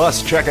components.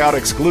 Plus, check out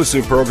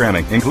exclusive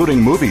programming,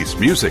 including movies,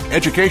 music,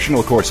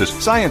 educational courses,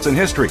 science and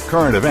history,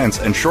 current events,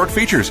 and short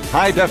features.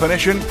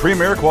 High-definition,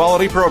 premier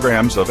quality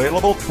programs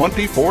available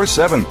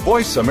 24/7.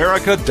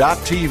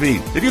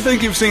 VoiceAmerica.tv. If you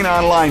think you've seen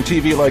online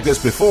TV like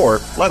this before,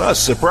 let us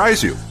surprise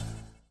you.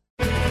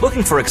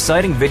 Looking for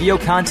exciting video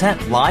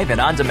content live and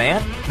on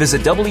demand?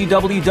 Visit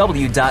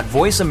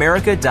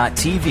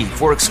www.voiceamerica.tv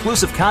for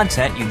exclusive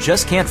content you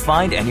just can't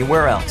find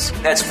anywhere else.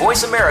 That's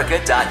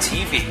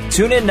voiceamerica.tv.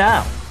 Tune in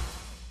now.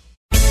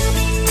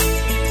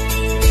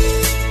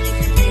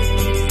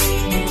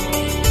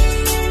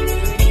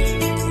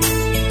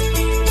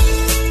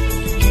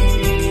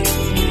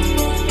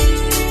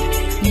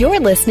 You're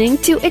listening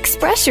to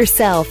Express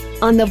Yourself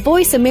on the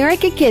Voice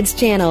America Kids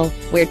channel,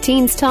 where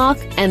teens talk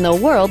and the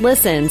world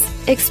listens.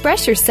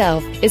 Express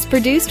Yourself is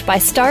produced by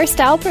Star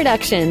Style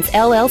Productions,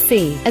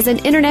 LLC, as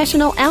an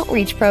international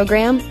outreach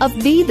program of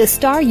Be the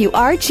Star You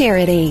Are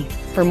charity.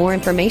 For more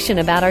information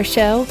about our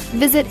show,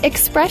 visit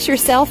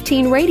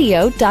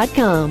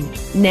expressyourselfteenradio.com.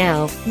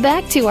 Now,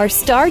 back to our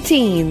star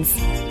teens.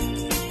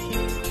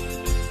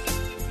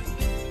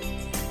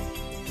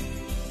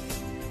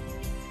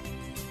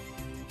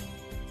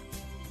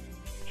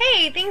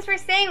 Hey, thanks for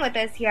staying with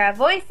us here at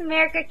Voice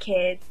America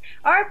Kids.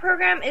 Our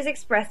program is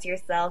Express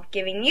Yourself,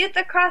 giving youth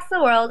across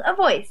the world a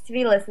voice to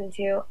be listened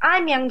to.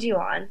 I'm Young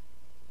Ji-won.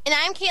 And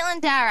I'm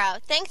Caitlin Darrow.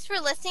 Thanks for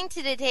listening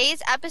to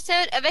today's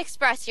episode of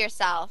Express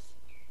Yourself.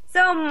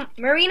 So,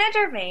 Marina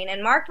Gervain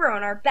and Mark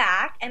Barone are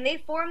back, and they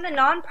formed the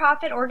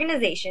nonprofit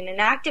organization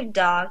Inactive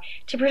Dog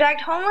to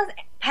protect homeless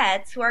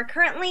pets who are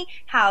currently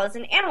housed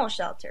in animal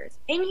shelters.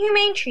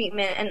 Inhumane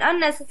treatment and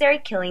unnecessary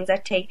killings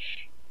that take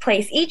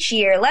place each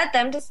year led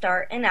them to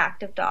start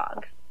Inactive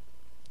Dog.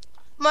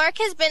 Mark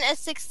has been a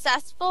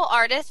successful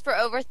artist for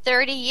over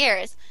 30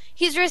 years.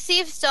 He's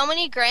received so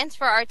many grants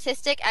for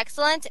artistic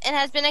excellence and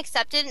has been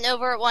accepted in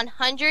over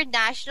 100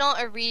 national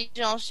or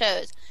regional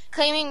shows,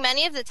 claiming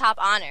many of the top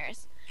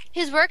honors.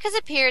 His work has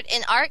appeared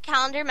in Art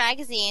Calendar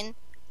magazine,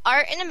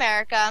 Art in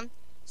America,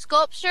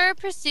 Sculpture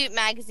Pursuit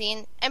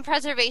magazine, and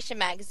Preservation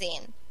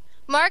magazine.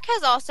 Mark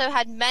has also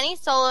had many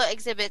solo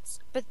exhibits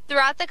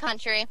throughout the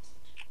country,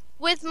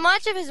 with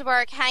much of his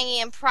work hanging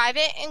in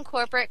private and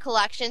corporate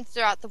collections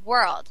throughout the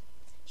world.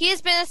 He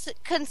has been a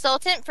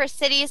consultant for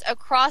cities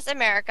across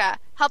America,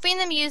 helping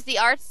them use the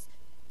arts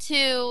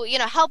to,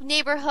 help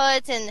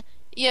neighborhoods and,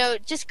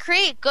 just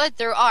create good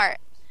through art.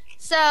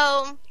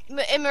 So,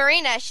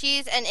 Marina,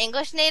 she's an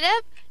English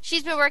native.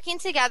 She's been working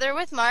together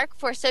with Mark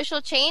for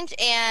social change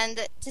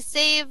and to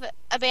save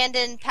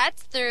abandoned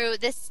pets through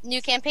this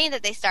new campaign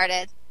that they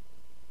started.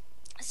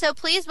 So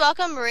please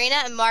welcome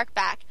Marina and Mark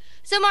back.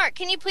 So Mark,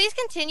 can you please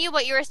continue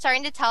what you were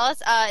starting to tell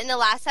us in the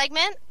last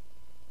segment?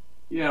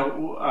 Yeah,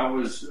 I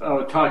was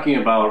talking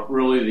about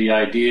really the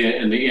idea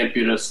and the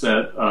impetus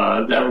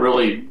that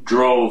really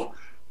drove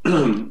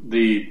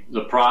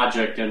the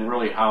project and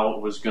really how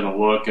it was going to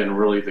look and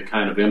really the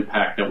kind of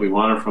impact that we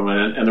wanted from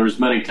it. And there was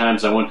many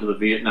times I went to the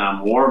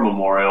Vietnam War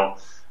Memorial,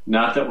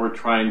 not that we're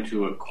trying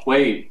to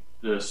equate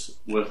this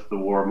with the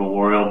War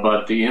Memorial,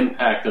 but the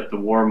impact that the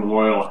War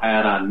Memorial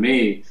had on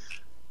me,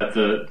 that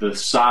the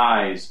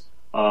size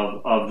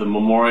of the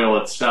memorial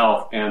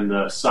itself and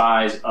the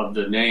size of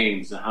the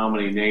names and how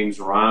many names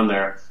were on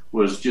there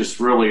was just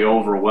really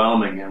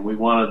overwhelming. And we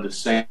wanted the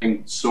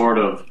same sort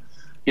of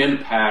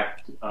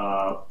impact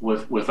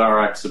with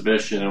our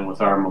exhibition and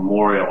with our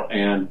memorial.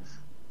 And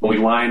when we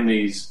line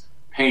these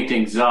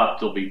paintings up,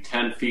 they'll be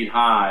 10 feet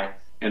high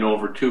and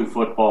over 2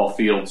 football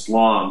fields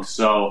long.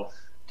 So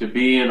to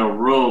be in a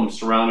room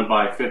surrounded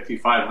by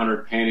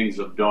 5,500 paintings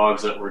of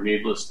dogs that were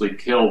needlessly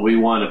killed, we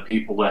wanted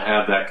people to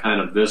have that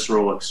kind of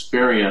visceral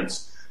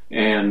experience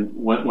and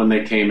when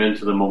they came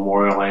into the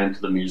memorial and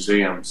to the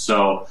museum.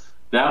 So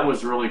that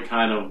was really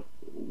kind of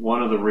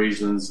one of the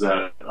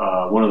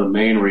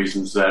main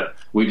reasons that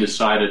we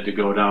decided to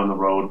go down the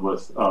road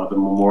with the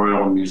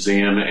memorial and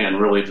museum and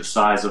really the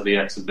size of the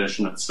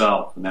exhibition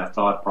itself and that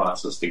thought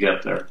process to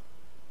get there.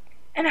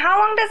 And how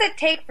long does it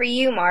take for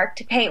you, Mark,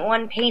 to paint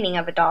one painting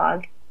of a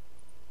dog?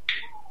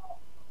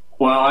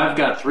 Well, I've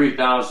got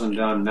 3,000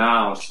 done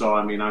now, so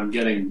I mean I'm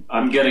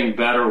getting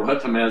better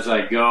with them as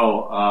I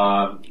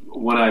go.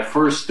 When I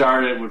first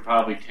started, it would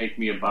probably take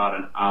me about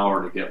an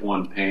hour to get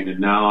one painted.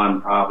 Now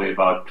I'm probably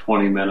about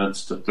 20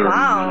 minutes to 30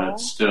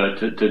 minutes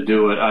to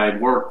do it. I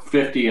work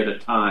 50 at a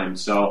time,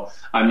 so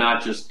I'm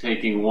not just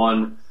taking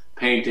one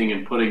painting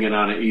and putting it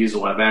on an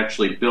easel. I've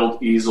actually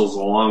built easels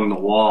along the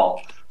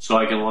wall so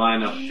I can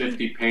line up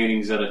 50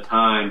 paintings at a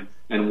time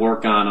and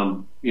work on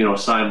them,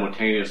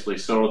 simultaneously.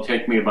 So it'll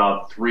take me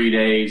about 3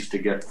 days to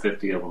get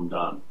 50 of them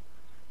done.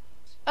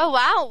 Oh,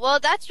 wow. Well,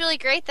 that's really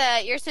great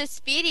that you're so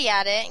speedy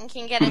at it and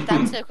can get it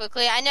done so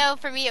quickly. I know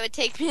for me it would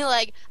take me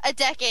like a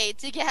decade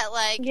to get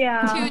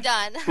 2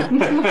 done.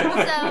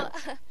 So,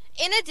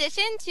 in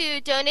addition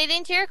to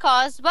donating to your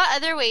cause, what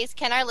other ways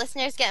can our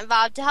listeners get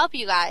involved to help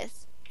you guys?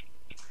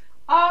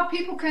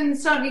 People can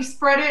certainly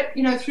spread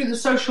it, through the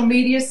social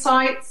media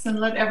sites and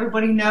let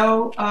everybody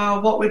know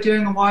what we're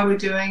doing and why we're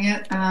doing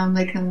it.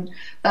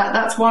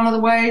 That's one of the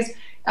ways.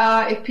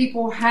 If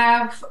people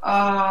have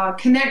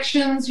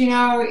connections,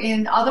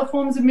 in other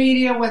forms of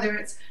media, whether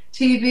it's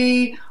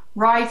TV,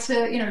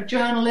 writer,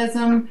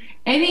 journalism,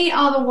 any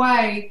other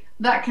way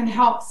that can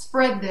help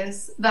spread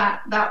this,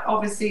 that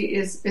obviously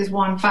is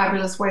one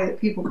fabulous way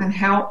that people can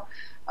help,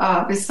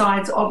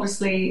 besides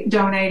obviously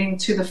donating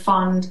to the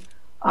fund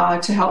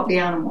to help the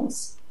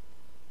animals.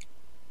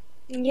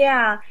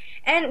 Yeah.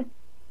 And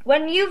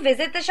when you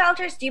visit the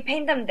shelters, do you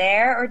paint them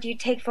there or do you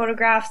take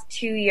photographs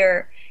to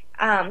your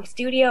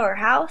studio or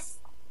house?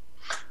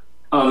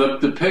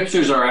 The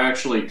pictures are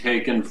actually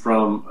taken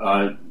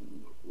from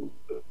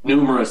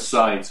numerous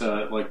sites.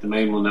 Like the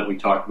main one that we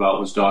talked about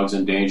was Dogs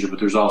in Danger, but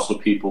there's also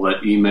people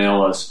that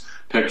email us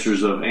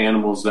pictures of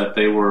animals that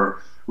they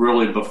were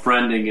really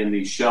befriending in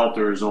these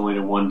shelters, only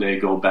to one day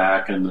go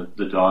back and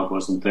the dog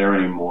wasn't there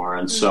anymore.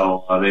 And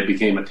so they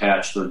became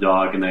attached to the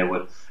dog, and they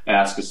would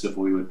ask us if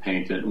we would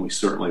paint it, and we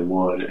certainly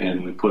would,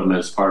 and we put them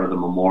as part of the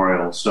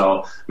memorial.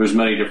 So there's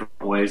many different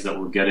ways that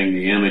we're getting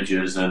the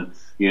images, and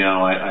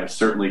I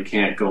certainly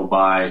can't go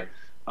by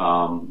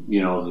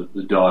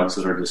the dogs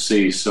that are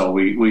deceased. So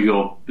we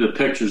go, the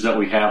pictures that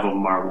we have of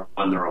them are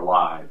when they're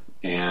alive.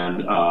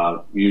 And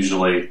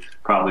usually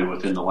probably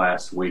within the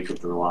last week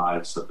of their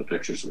lives that the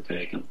pictures are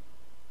taken.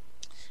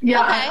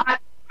 Yeah,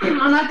 okay.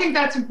 And I think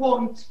that's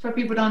important for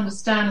people to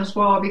understand as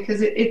well,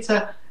 because it's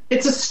a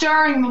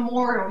stirring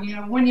memorial.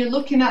 When you're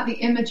looking at the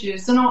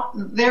images,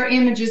 they're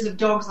images of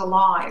dogs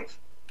alive.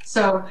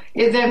 So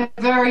they're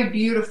very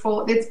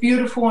beautiful. It's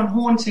beautiful and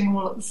haunting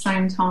all at the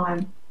same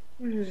time.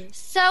 Mm-hmm.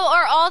 So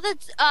are all the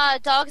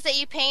dogs that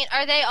you paint,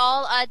 are they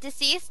all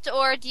deceased,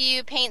 or do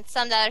you paint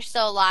some that are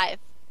still alive?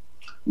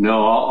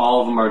 No,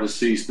 all of them are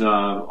deceased.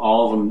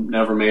 All of them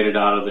never made it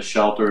out of the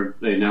shelter.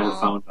 They never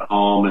found a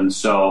home, and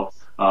so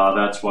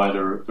that's why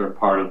they're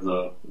part of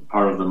the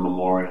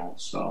memorial.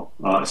 So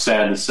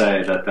sad to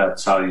say that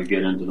that's how you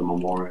get into the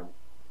memorial.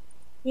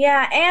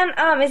 Yeah,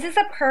 and is this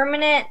a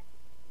permanent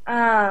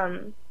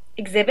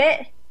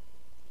exhibit?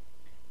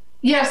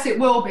 Yes, it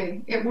will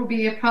be. It will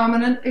be a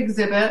permanent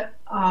exhibit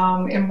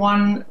in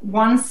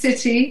one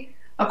city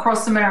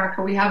across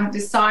America. We haven't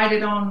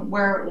decided on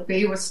where it will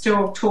be. We're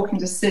still talking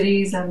to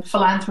cities and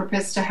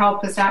philanthropists to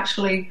help us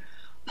actually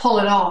pull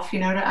it off, to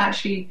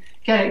actually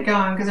get it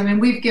going. Because,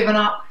 we've given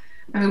up.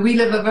 We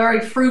live a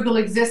very frugal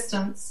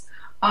existence.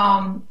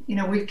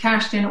 We've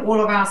cashed in all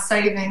of our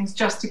savings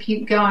just to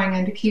keep going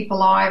and to keep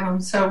alive.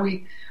 And so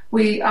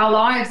our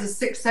lives are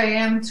 6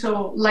 a.m.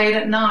 till late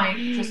at night,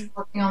 just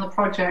working on the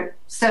project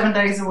 7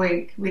 days a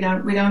week. We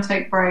don't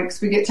take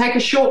breaks. We take a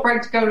short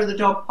break to go to the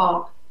dog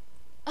park.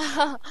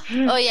 Oh,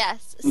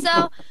 yes. So,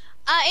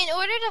 in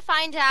order to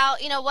find out,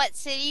 what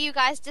city you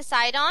guys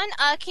decide on,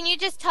 can you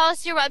just tell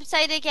us your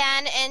website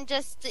again, and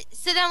just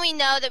so then we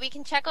know that we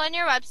can check on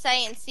your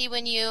website and see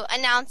when you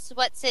announce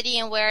what city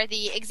and where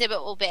the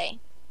exhibit will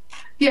be?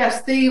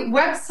 Yes, the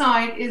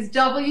website is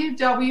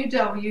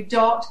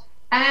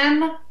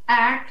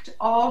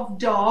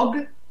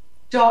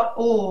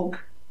www.anactofdog.org.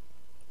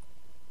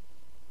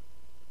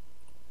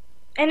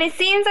 And it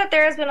seems that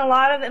there has been a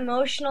lot of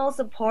emotional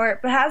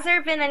support, but has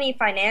there been any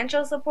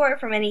financial support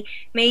from any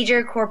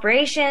major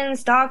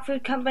corporations, dog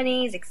food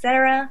companies,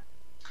 etc.?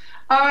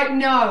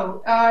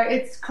 No.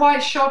 It's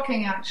quite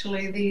shocking,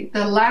 actually,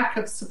 the lack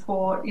of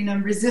support,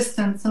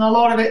 resistance, and a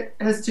lot of it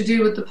has to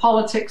do with the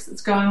politics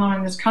that's going on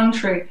in this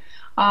country.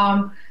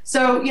 When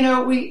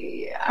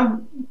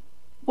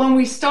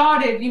we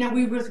started,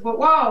 we were,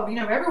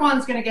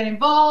 everyone's going to get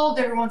involved,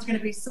 everyone's going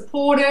to be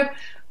supportive.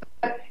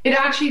 It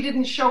actually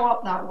didn't show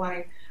up that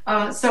way.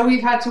 So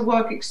we've had to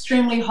work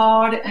extremely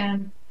hard,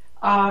 and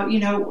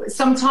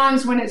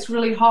sometimes when it's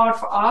really hard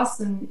for us,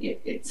 and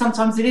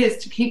sometimes it is,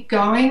 to keep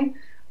going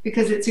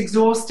because it's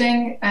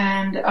exhausting,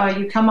 and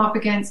you come up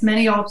against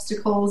many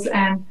obstacles,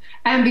 and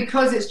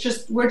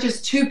because we're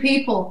just two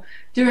people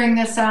doing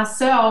this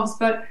ourselves.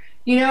 But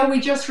we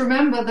just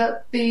remember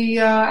that the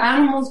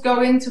animals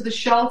go into the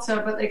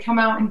shelter, but they come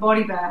out in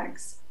body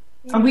bags,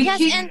 and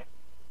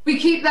we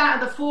keep that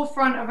at the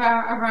forefront of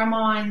our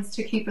minds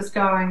to keep us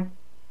going.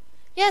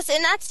 Yes,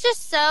 and that's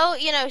just so,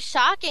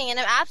 shocking, and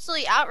I'm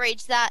absolutely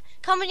outraged that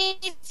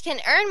companies can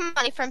earn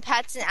money from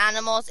pets and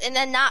animals and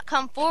then not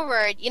come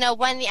forward,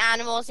 when the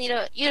animals need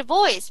a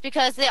voice,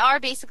 because they are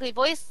basically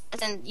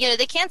voiceless and,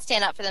 they can't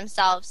stand up for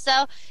themselves.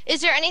 So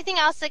is there anything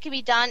else that can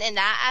be done in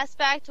that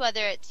aspect,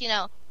 whether it's,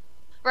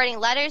 writing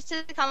letters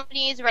to the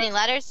companies, writing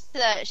letters to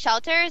the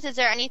shelters? Is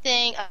there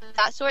anything of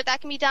that sort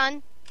that can be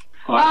done?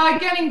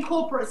 Getting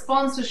corporate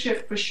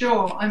sponsorship for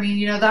sure.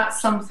 That's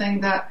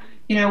something that,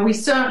 we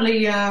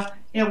certainly,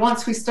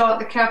 once we start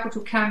the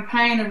capital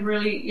campaign and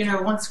really,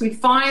 once we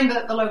find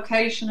the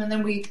location and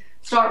then we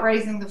start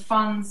raising the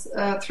funds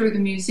through the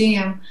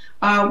museum,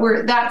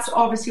 that's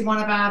obviously one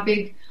of our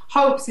big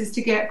hopes, is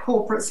to get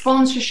corporate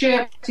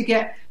sponsorship, to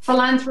get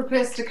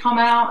philanthropists to come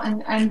out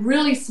and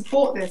really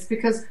support this,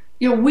 because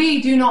we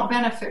do not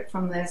benefit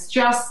from this.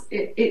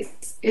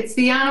 It's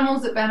the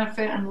animals that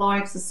benefit and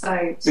lives are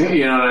saved. So.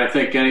 I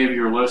think any of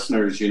your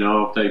listeners,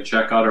 if they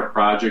check out our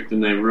project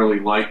and they really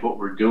like what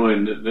we're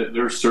doing,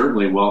 they're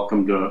certainly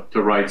welcome to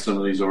write some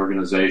of these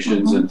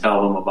organizations and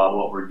tell them about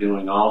what we're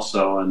doing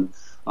also. And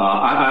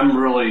I'm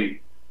really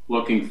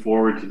looking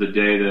forward to the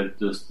day that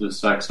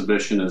this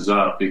exhibition is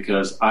up,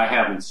 because I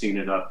haven't seen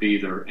it up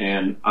either,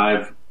 and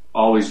I've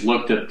always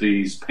looked at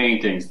these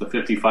paintings, the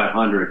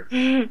 5,500,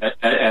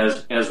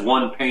 as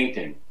one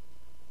painting,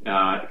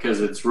 because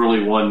it's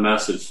really one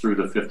message through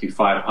the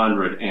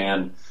 5,500.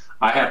 And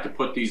I have to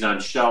put these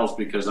on shelves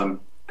because I'm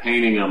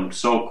painting them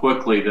so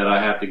quickly that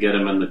I have to get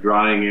them in the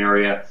drying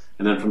area,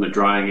 and then from the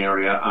drying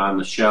area on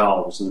the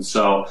shelves. And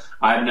so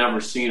I've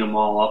never seen them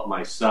all up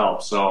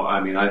myself. So,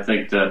 I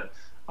think that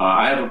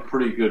I have a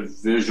pretty good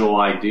visual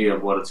idea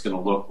of what it's going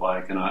to look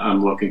like, and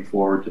I'm looking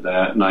forward to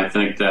that. And I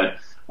think that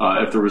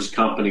if there was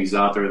companies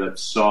out there that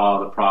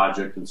saw the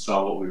project and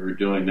saw what we were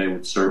doing, they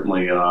would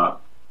certainly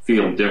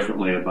feel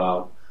differently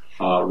about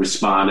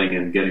responding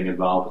and getting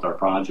involved with our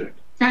project.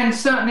 And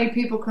certainly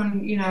people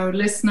can,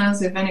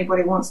 listeners, if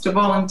anybody wants to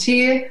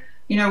volunteer,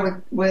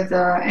 with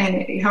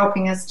and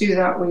helping us do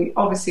that, we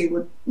obviously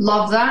would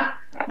love that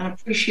and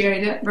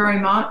appreciate it very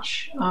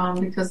much,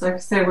 because, like I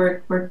say,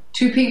 we're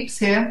two peeps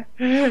here.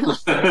 We're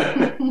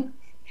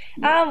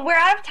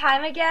out of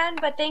time again,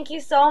 but thank you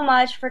so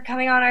much for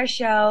coming on our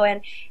show and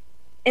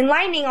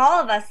enlightening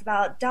all of us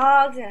about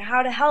dogs and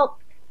how to help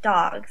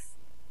dogs.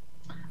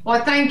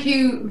 Well, thank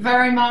you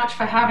very much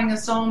for having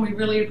us on. We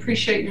really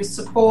appreciate your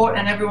support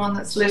and everyone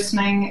that's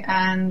listening,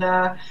 and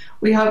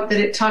we hope that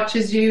it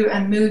touches you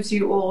and moves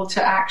you all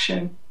to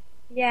action.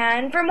 Yeah,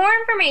 and for more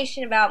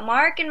information about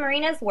Mark and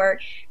Marina's work,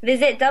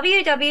 visit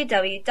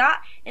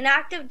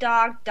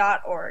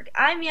www.inactivedog.org.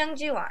 I'm Young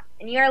Juan,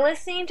 and you are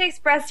listening to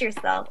Express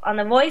Yourself on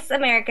the Voice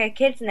America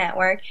Kids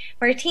Network,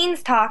 where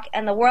teens talk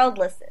and the world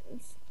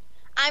listens.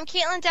 I'm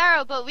Caitlin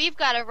Darrow, but we've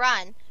got to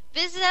run.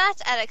 Visit us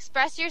at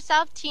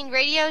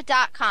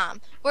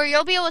expressyourselfteenradio.com, where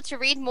you'll be able to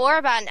read more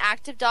about an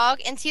active dog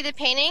and see the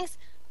paintings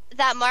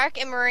that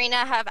Mark and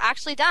Marina have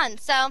actually done.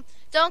 So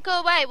don't go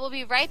away. We'll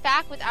be right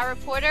back with our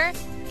reporter,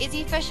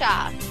 Izzy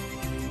Fashaw.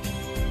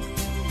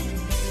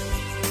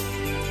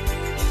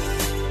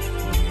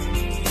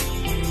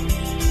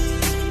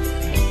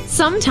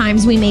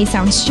 Sometimes we may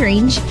sound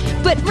strange,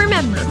 but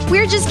remember,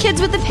 we're just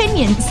kids with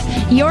opinions.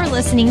 You're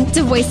listening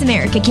to Voice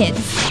America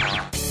Kids.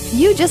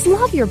 You just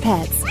love your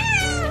pets,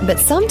 but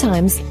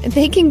sometimes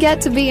they can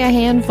get to be a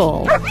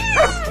handful.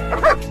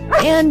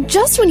 And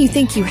just when you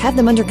think you have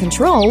them under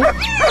control,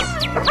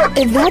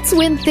 that's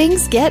when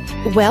things get,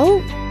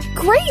 well,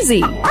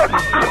 crazy.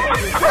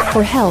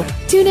 For help,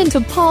 tune in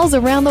to Paws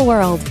Around the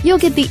World. You'll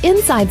get the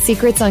inside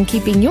secrets on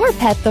keeping your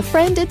pet the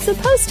friend it's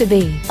supposed to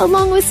be,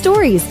 along with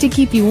stories to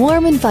keep you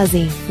warm and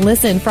fuzzy.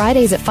 Listen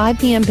Fridays at 5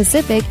 p.m.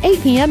 Pacific,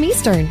 8 p.m.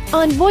 Eastern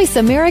on Voice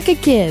America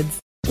Kids.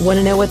 Want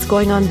to know what's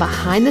going on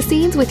behind the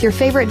scenes with your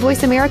favorite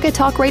Voice America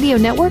Talk Radio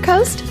Network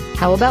host?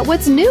 How about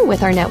what's new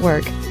with our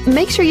network?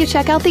 Make sure you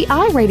check out the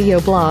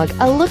iRadio blog,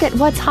 a look at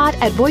what's hot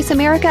at Voice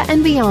America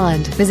and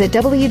beyond. Visit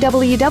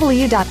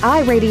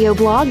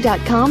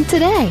www.iradioblog.com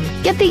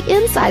today. Get the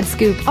inside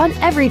scoop on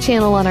every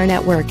channel on our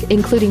network,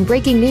 including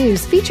breaking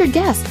news, featured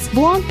guests,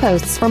 blog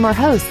posts from our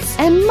hosts,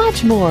 and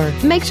much more.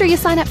 Make sure you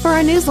sign up for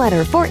our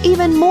newsletter for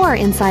even more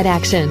inside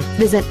action.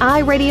 Visit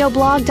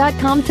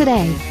iradioblog.com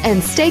today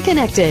and stay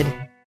connected.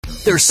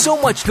 There's so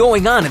much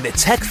going on in the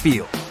tech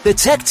field. The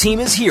tech team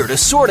is here to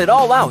sort it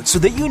all out so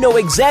that you know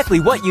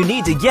exactly what you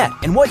need to get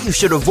and what you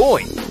should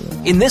avoid.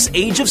 In this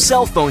age of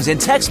cell phones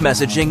and text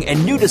messaging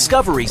and new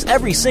discoveries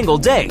every single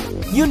day,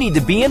 you need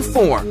to be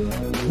informed.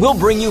 We'll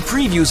bring you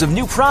previews of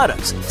new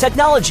products,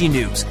 technology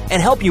news,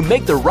 and help you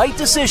make the right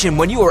decision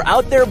when you are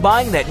out there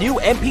buying that new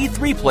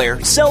MP3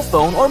 player, cell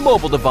phone, or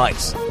mobile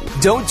device.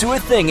 Don't do a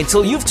thing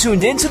until you've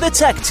tuned in to the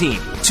Tech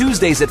Team,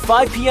 Tuesdays at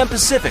 5 p.m.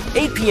 Pacific,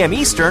 8 p.m.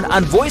 Eastern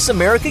on Voice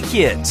America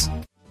Kids.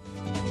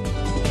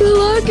 The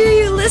longer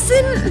you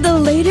listen, the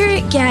later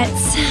it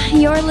gets.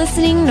 You're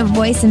listening to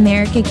Voice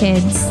America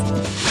Kids.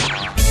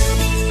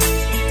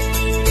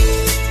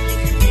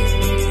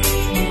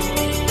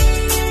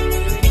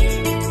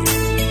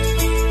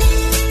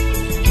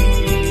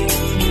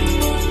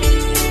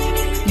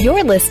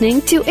 You're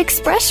listening to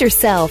Express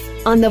Yourself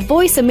on the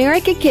Voice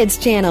America Kids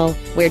channel,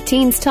 where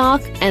teens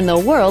talk and the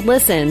world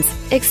listens.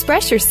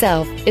 Express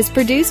Yourself is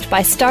produced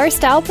by Star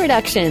Style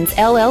Productions,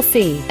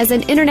 LLC, as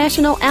an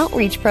international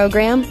outreach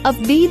program of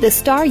Be the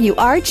Star You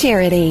Are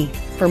charity.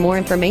 For more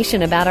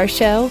information about our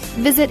show,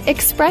 visit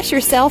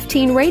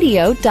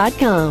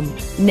expressyourselfteenradio.com.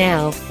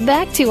 Now,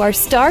 back to our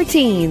star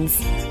teens.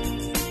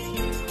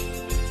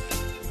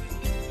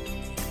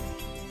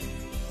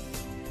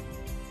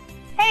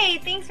 Hey,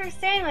 thanks for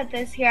staying with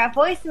us here at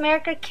Voice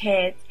America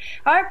Kids.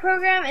 Our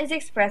program is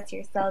Express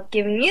Yourself,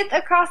 giving youth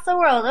across the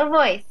world a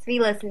voice we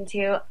listen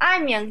to.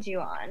 I'm Young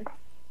Juan.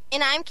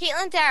 And I'm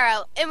Caitlin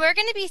Darrow, and we're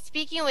going to be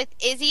speaking with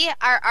Izzy,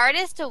 our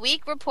Artist a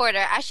Week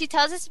reporter, as she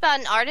tells us about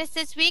an artist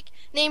this week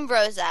named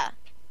Rosa.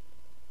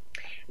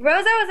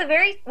 Rosa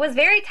was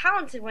very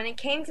talented when it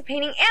came to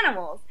painting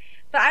animals,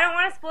 but I don't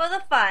want to spoil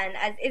the fun,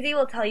 as Izzy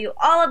will tell you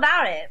all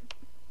about it.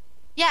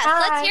 Yes,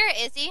 let's hear it,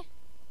 Izzy.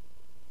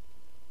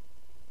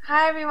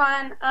 Hi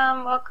everyone,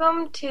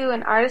 welcome to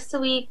An Artist a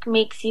Week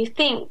Makes You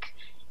Think.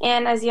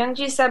 And as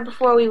Youngju said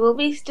before, we will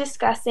be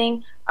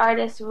discussing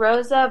artist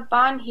Rosa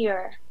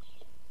Bonheur.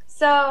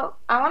 So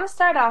I want to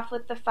start off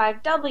with the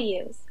 5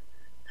 W's.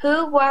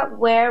 Who, what,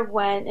 where,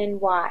 when,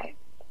 and why.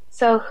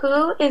 So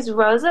who is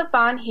Rosa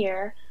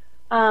Bonheur,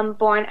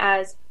 born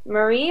as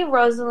Marie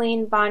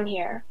Rosaline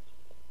Bonheur?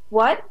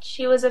 What?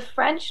 She was a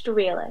French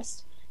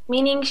realist,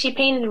 meaning she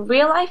painted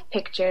real-life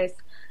pictures,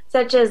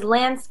 such as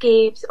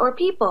landscapes or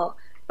people,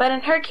 but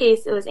in her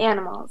case it was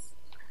animals.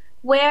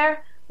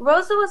 Where?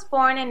 Rosa was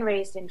born and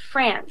raised in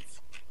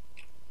France.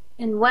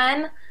 And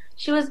when?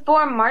 She was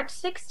born March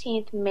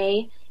 16th,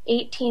 May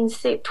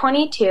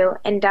 1822,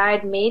 and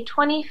died May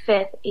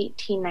 25th,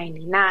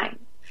 1899.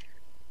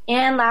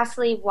 And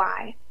lastly,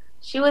 why?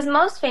 She was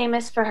most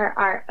famous for her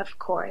art, of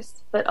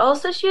course, but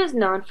also she was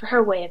known for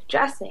her way of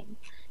dressing.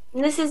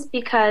 And this is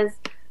because,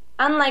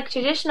 unlike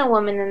traditional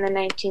women in the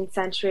 19th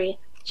century,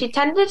 she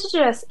tended to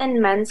dress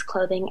in men's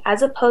clothing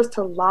as opposed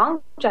to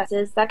long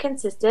dresses that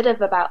consisted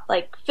of about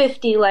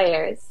 50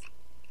 layers.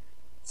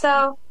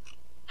 So,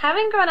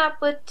 having grown up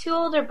with 2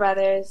 older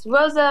brothers,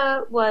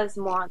 Rosa was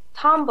more on the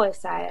tomboy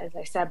side, as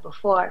I said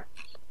before.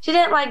 She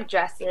didn't like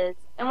dresses,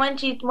 and when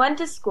she went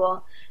to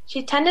school,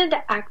 she tended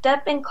to act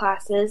up in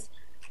classes,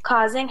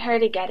 causing her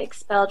to get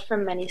expelled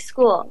from many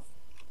schools.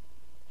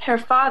 Her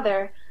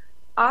father,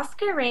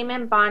 Oscar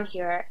Raymond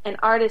Bonheur, an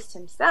artist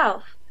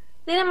himself,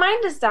 didn't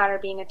mind his daughter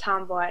being a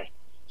tomboy.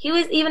 He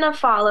was even a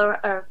follower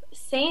of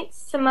Saint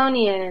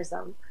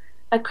Simonianism,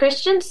 a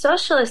Christian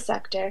socialist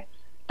sector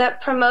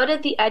that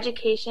promoted the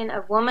education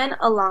of women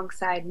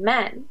alongside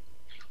men.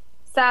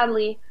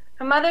 Sadly,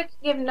 her mother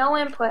could give no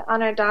input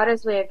on her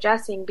daughter's way of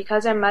dressing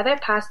because her mother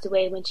passed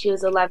away when she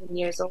was 11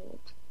 years old.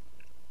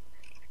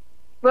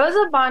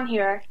 Rosa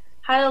Bonheur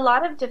had a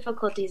lot of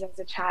difficulties as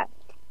a child,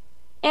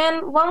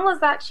 and one was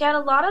that she had a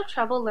lot of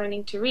trouble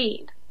learning to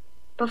read.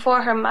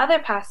 Before her mother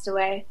passed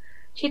away,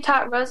 she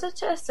taught Rosa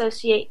to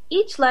associate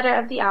each letter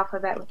of the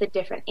alphabet with a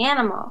different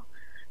animal.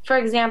 For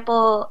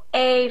example,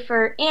 A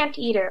for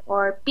anteater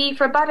or B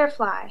for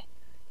butterfly.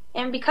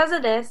 And because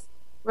of this,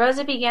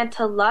 Rosa began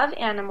to love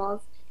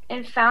animals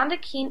and found a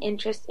keen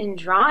interest in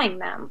drawing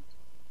them.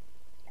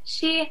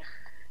 She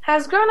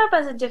has grown up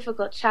as a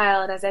difficult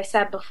child, as I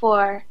said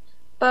before,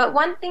 but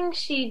one thing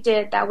she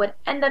did that would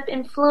end up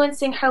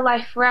influencing her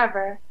life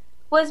forever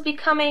was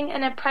becoming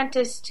an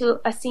apprentice to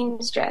a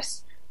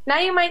seamstress. Now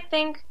you might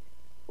think,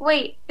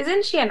 wait,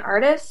 isn't she an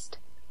artist?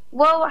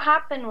 Well, what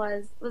happened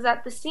was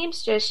that the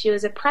seamstress she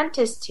was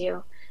apprenticed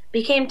to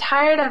became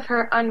tired of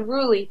her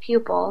unruly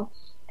pupil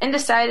and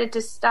decided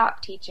to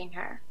stop teaching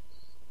her.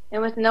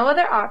 And with no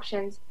other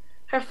options,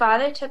 her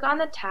father took on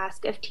the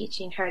task of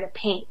teaching her to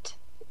paint.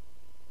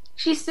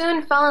 She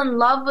soon fell in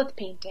love with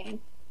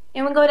painting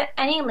and would go to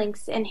any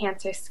lengths to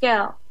enhance her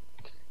skill.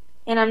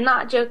 And I'm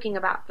not joking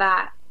about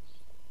that.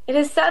 It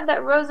is said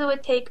that Rosa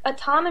would take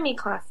autonomy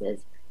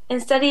classes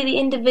and study the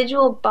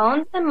individual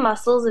bones and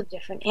muscles of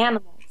different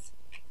animals.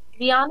 To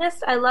be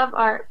honest, I love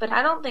art, but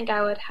I don't think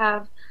I would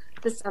have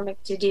the stomach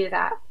to do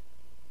that.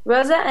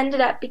 Rosa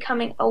ended up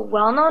becoming a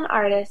well-known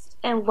artist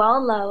and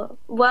well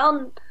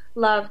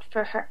loved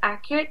for her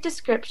accurate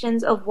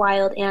descriptions of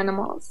wild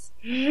animals.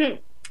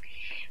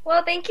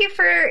 Well, thank you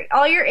for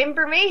all your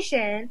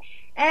information.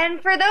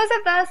 And for those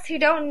of us who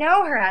don't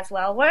know her as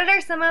well, what are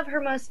some of her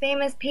most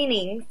famous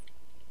paintings?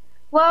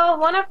 Well,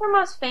 one of her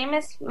most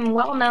famous and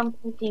well-known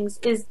paintings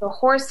is The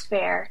Horse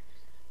Fair.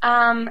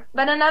 But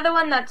another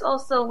one that's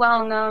also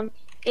well-known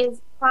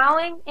is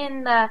Plowing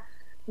in the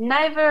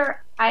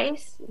Never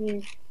Ice.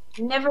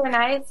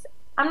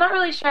 I'm not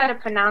really sure how to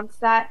pronounce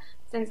that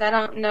since I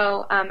don't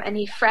know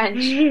any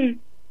French.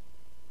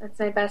 That's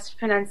my best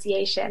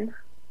pronunciation.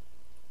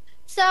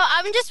 So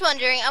I'm just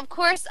wondering, of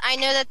course, I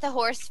know that the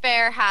horse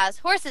fair has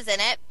horses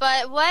in it,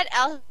 but what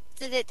else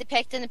did it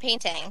depict in the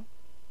painting?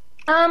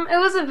 It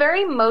was a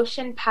very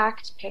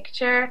motion-packed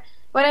picture.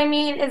 What I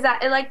mean is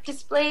that it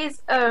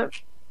displays a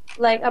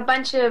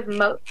bunch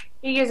of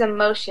figures of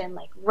motion,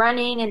 like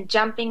running and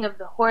jumping of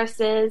the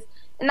horses,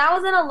 and that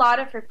was in a lot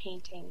of her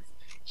paintings.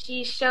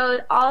 She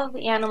showed all of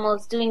the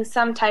animals doing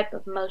some type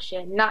of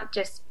motion, not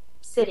just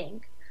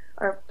sitting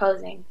or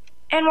posing.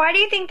 And why do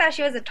you think that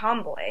she was a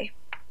tomboy?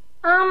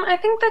 I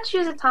think that she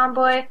was a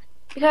tomboy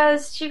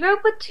because she grew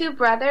up with two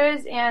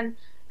brothers and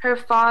her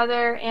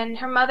father, and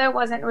her mother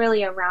wasn't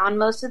really around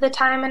most of the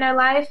time in her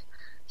life,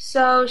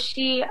 so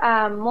she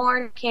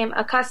more became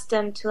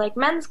accustomed to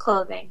men's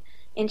clothing,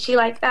 and she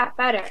liked that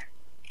better.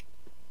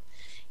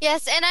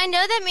 Yes, and I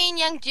know that me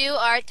and Youngju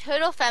are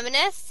total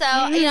feminists, so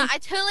I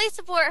totally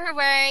support her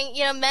wearing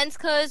men's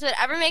clothes,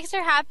 whatever makes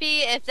her happy.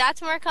 If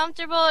that's more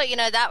comfortable,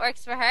 that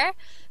works for her.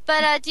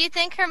 But do you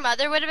think her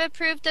mother would have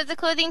approved of the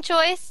clothing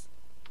choice?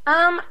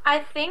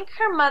 I think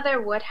her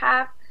mother would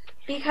have,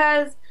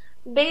 because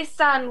based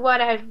on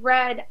what I've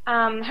read,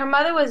 her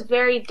mother was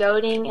very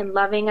doting and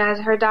loving as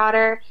her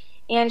daughter,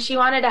 and she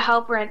wanted to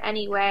help her in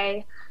any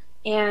way.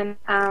 And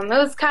it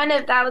was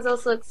that was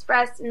also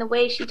expressed in the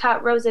way she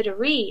taught Rosa to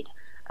read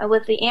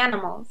with the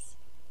animals.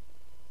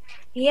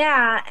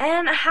 Yeah,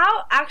 and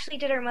how actually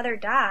did her mother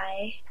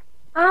die?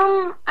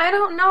 I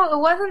don't know. It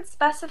wasn't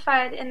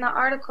specified in the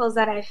articles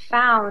that I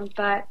found,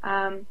 but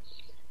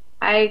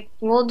I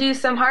will do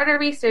some harder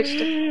research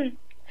to...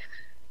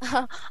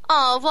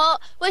 Oh,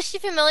 well, was she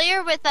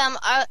familiar with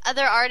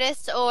other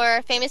artists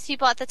or famous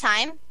people at the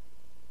time?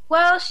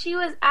 Well, she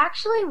was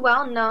actually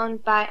well known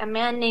by a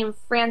man named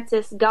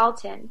Francis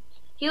Galton.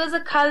 He was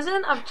a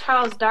cousin of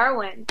Charles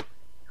Darwin,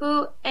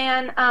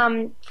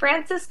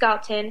 Francis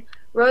Galton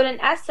wrote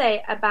an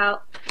essay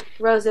about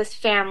Rosa's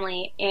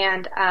family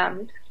and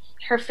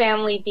her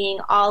family being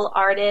all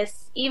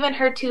artists, even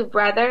her two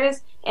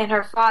brothers and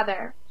her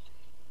father.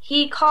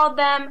 He called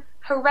them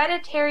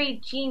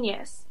hereditary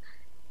genius.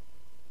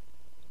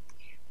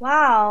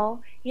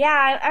 Wow.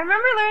 Yeah, I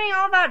remember learning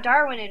all about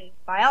Darwin in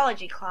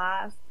biology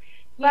class.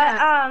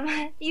 But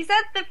you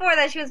said before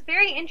that she was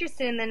very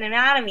interested in the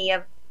anatomy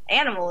of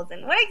animals,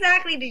 and what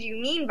exactly did you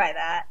mean by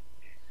that?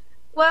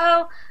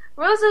 Well,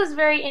 Rosa was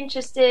very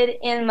interested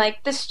in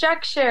the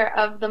structure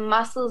of the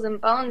muscles and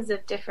bones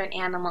of different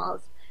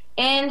animals,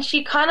 and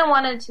she kind of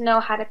wanted to know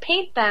how to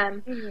paint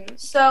them. Mm-hmm.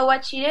 So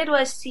what she did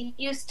was she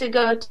used to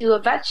go to a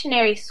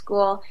veterinary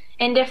school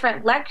and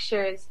different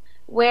lectures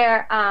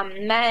where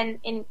men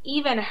and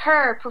even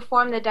her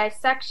performed the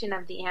dissection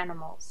of the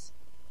animals.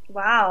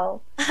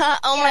 Wow.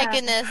 My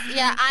goodness.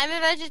 Yeah, I'm a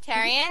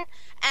vegetarian,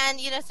 and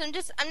so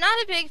I'm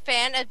not a big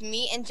fan of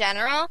meat in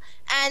general,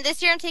 and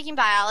this year I'm taking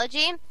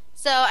biology.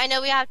 So I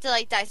know we have to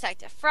like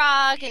dissect a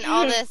frog and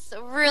all this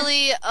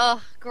really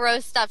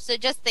gross stuff. So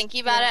just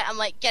thinking about it, I'm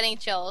like getting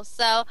chills.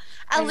 So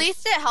at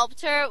least it helped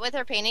her with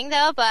her painting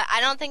though, but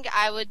I don't think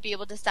I would be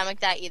able to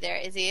stomach that either,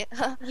 Izzy.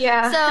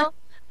 Yeah. So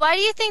why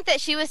do you think that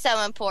she was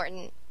so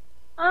important?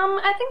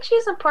 I think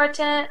she's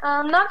important,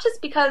 not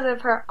just because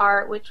of her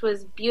art, which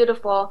was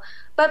beautiful,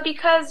 but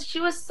because she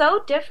was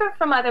so different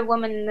from other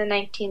women in the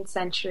 19th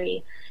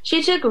century.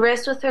 She took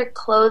risks with her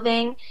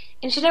clothing,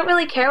 and she didn't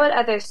really care what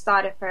others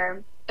thought of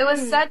her. It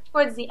was said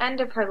towards the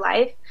end of her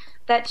life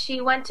that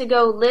she went to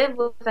go live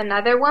with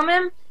another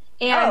woman,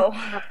 and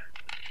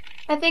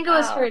I think it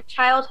was her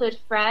childhood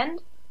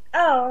friend.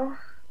 Oh.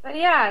 But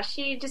yeah,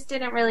 she just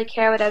didn't really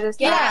care what others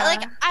thought. Yeah,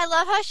 like, I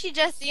love how she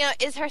just,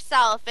 is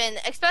herself, and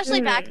especially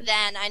back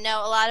then, I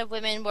know a lot of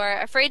women were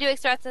afraid to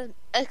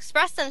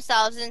express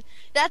themselves, and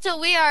that's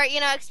what we are,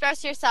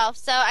 express yourself.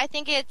 So I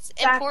think it's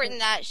important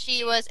that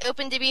she was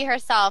open to be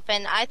herself,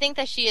 and I think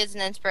that she is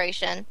an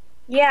inspiration.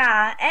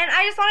 Yeah, and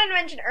I just wanted to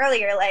mention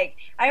earlier, I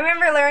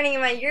remember learning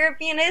in my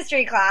European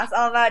history class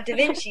all about Da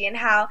Vinci and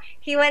how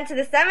he went to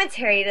the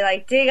cemetery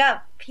to, dig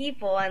up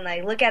people and,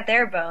 look at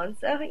their bones.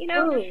 So,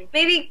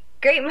 maybe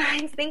great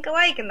minds think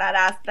alike in that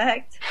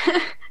aspect.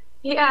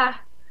 Yeah.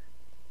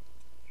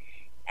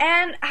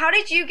 And how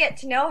did you get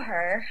to know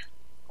her?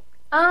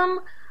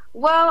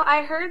 Well,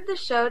 I heard the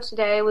show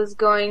today was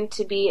going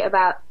to be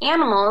about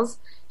animals,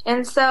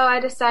 and so I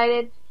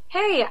decided,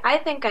 hey, I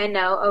think I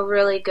know a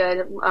really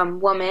good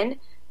woman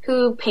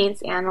who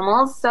paints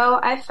animals, so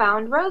I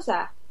found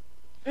Rosa.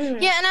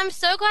 Yeah, and I'm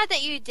so glad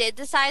that you did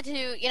decide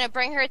to,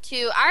 bring her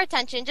to our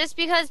attention, just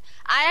because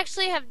I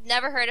actually have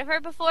never heard of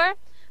her before.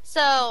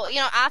 So,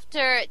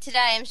 after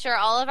today, I'm sure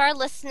all of our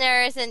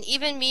listeners and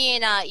even me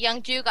and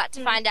Young Ju got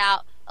to find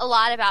out a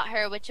lot about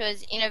her, which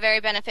was, very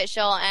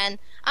beneficial. And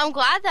I'm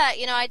glad that,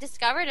 I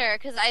discovered her,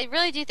 because I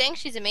really do think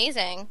she's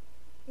amazing.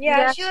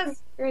 Yeah, she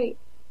was great.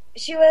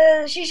 She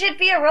should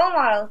be a role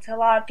model to a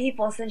lot of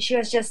people since she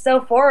was just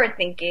so forward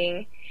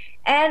thinking.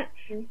 And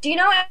do you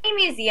know any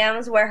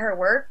museums where her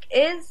work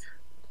is?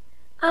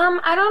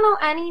 I don't know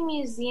any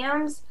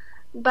museums,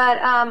 but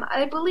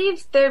I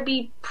believe there'd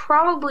be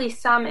probably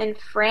some in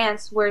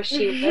France where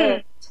she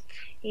lived.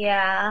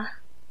 Yeah.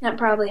 That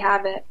probably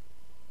have it.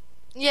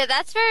 Yeah,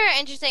 that's very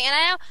interesting.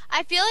 And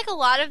I feel like a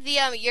lot of the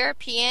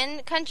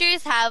European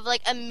countries have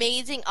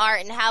amazing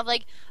art and have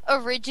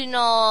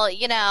original,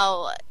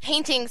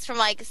 paintings from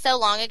so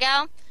long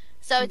ago.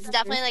 So it's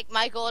definitely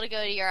my goal to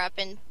go to Europe,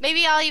 and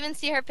maybe I'll even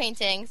see her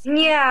paintings.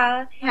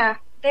 Yeah. Yeah.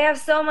 They have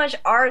so much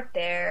art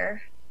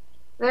there.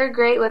 They're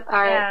great with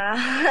art.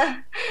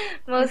 Yeah.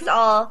 Most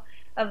all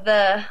of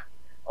the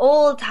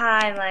old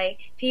time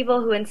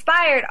people who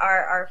inspired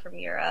art are from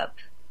Europe.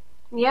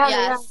 Yeah,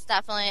 yes,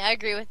 definitely. I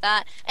agree with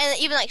that. And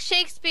even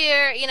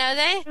Shakespeare,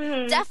 they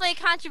definitely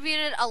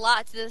contributed a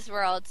lot to this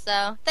world.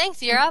 So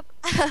thanks, Europe.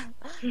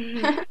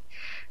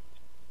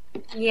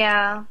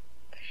 Yeah.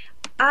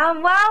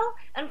 Well,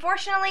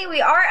 unfortunately,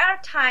 we are out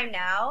of time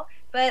now.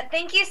 But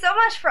thank you so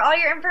much for all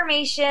your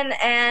information,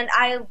 and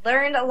I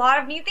learned a lot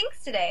of new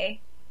things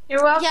today.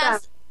 You're welcome.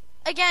 Yes.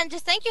 Again,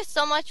 just thank you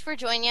so much for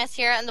joining us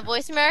here on the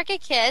Voice America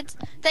Kids.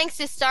 Thanks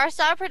to Star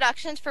Style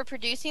Productions for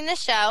producing the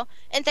show,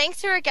 and thanks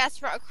to our guests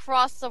from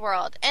across the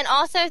world. And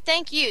also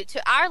thank you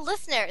to our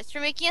listeners for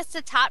making us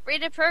the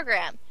top-rated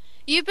program.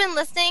 You've been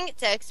listening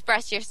to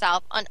Express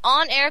Yourself, an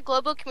on-air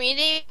global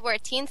community where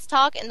teens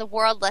talk and the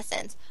world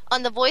listens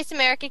on the Voice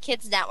America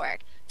Kids Network.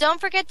 Don't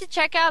forget to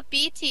check out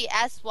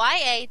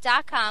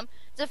btsya.com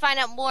to find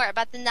out more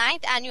about the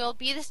 9th annual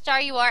Be the Star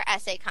You Are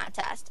essay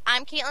contest.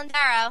 I'm Caitlin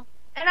Darrow.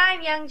 And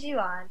I'm Young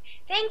Ju-an.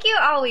 Thank you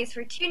always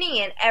for tuning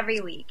in every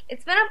week.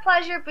 It's been a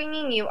pleasure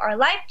bringing you our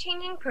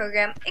life-changing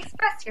program,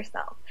 Express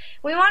Yourself.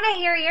 We want to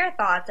hear your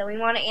thoughts and we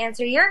want to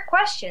answer your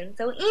questions,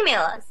 so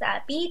email us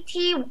at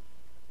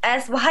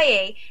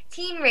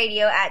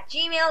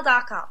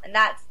btsya@teenradio@gmail.com, and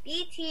that's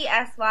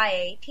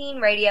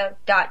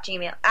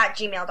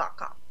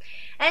btsya@teenradio.gmail.com.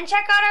 And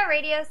check out our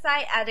radio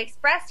site at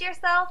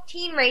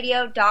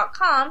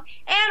expressyourselfteenradio.com,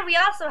 and we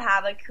also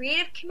have a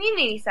creative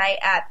community site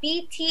at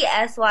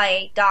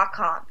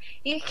btsya.com.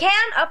 You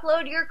can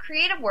upload your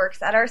creative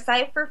works at our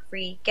site for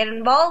free, get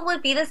involved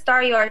with Be the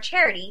Star You Are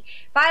charity,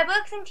 buy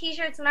books and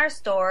t-shirts in our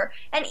store,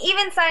 and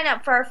even sign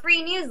up for our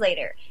free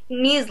newsletter.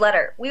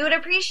 We would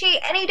appreciate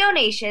any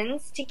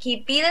donations to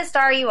keep Be the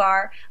Star You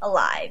Are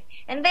alive.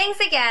 And thanks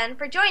again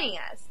for joining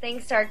us.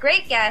 Thanks to our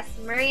great guests,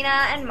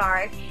 Marina and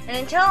Mark. And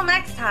until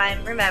next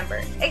time,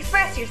 remember,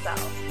 express yourself.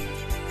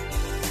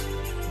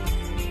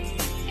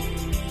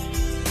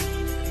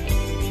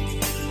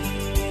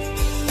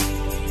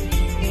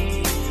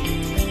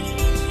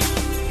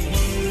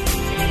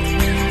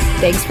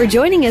 Thanks for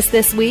joining us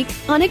this week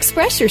on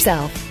Express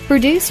Yourself,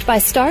 produced by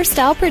Star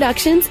Style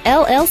Productions,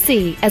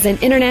 LLC, as an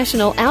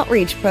international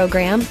outreach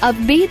program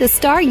of Be the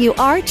Star You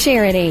Are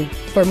charity.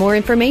 For more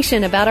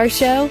information about our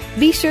show,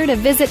 be sure to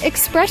visit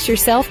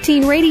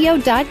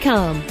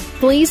expressyoursselfteenradio.com.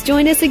 Please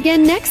join us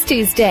again next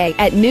Tuesday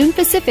at noon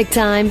Pacific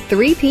Time,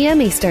 3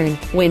 p.m. Eastern,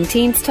 when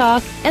teens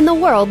talk and the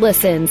world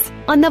listens,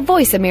 on the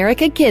Voice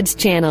America Kids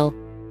channel.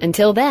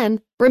 Until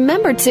then,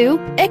 remember to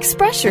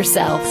express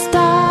yourself.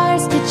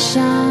 Stars could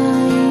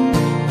shine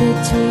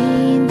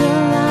between the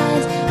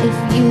lines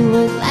if you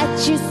would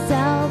let yourself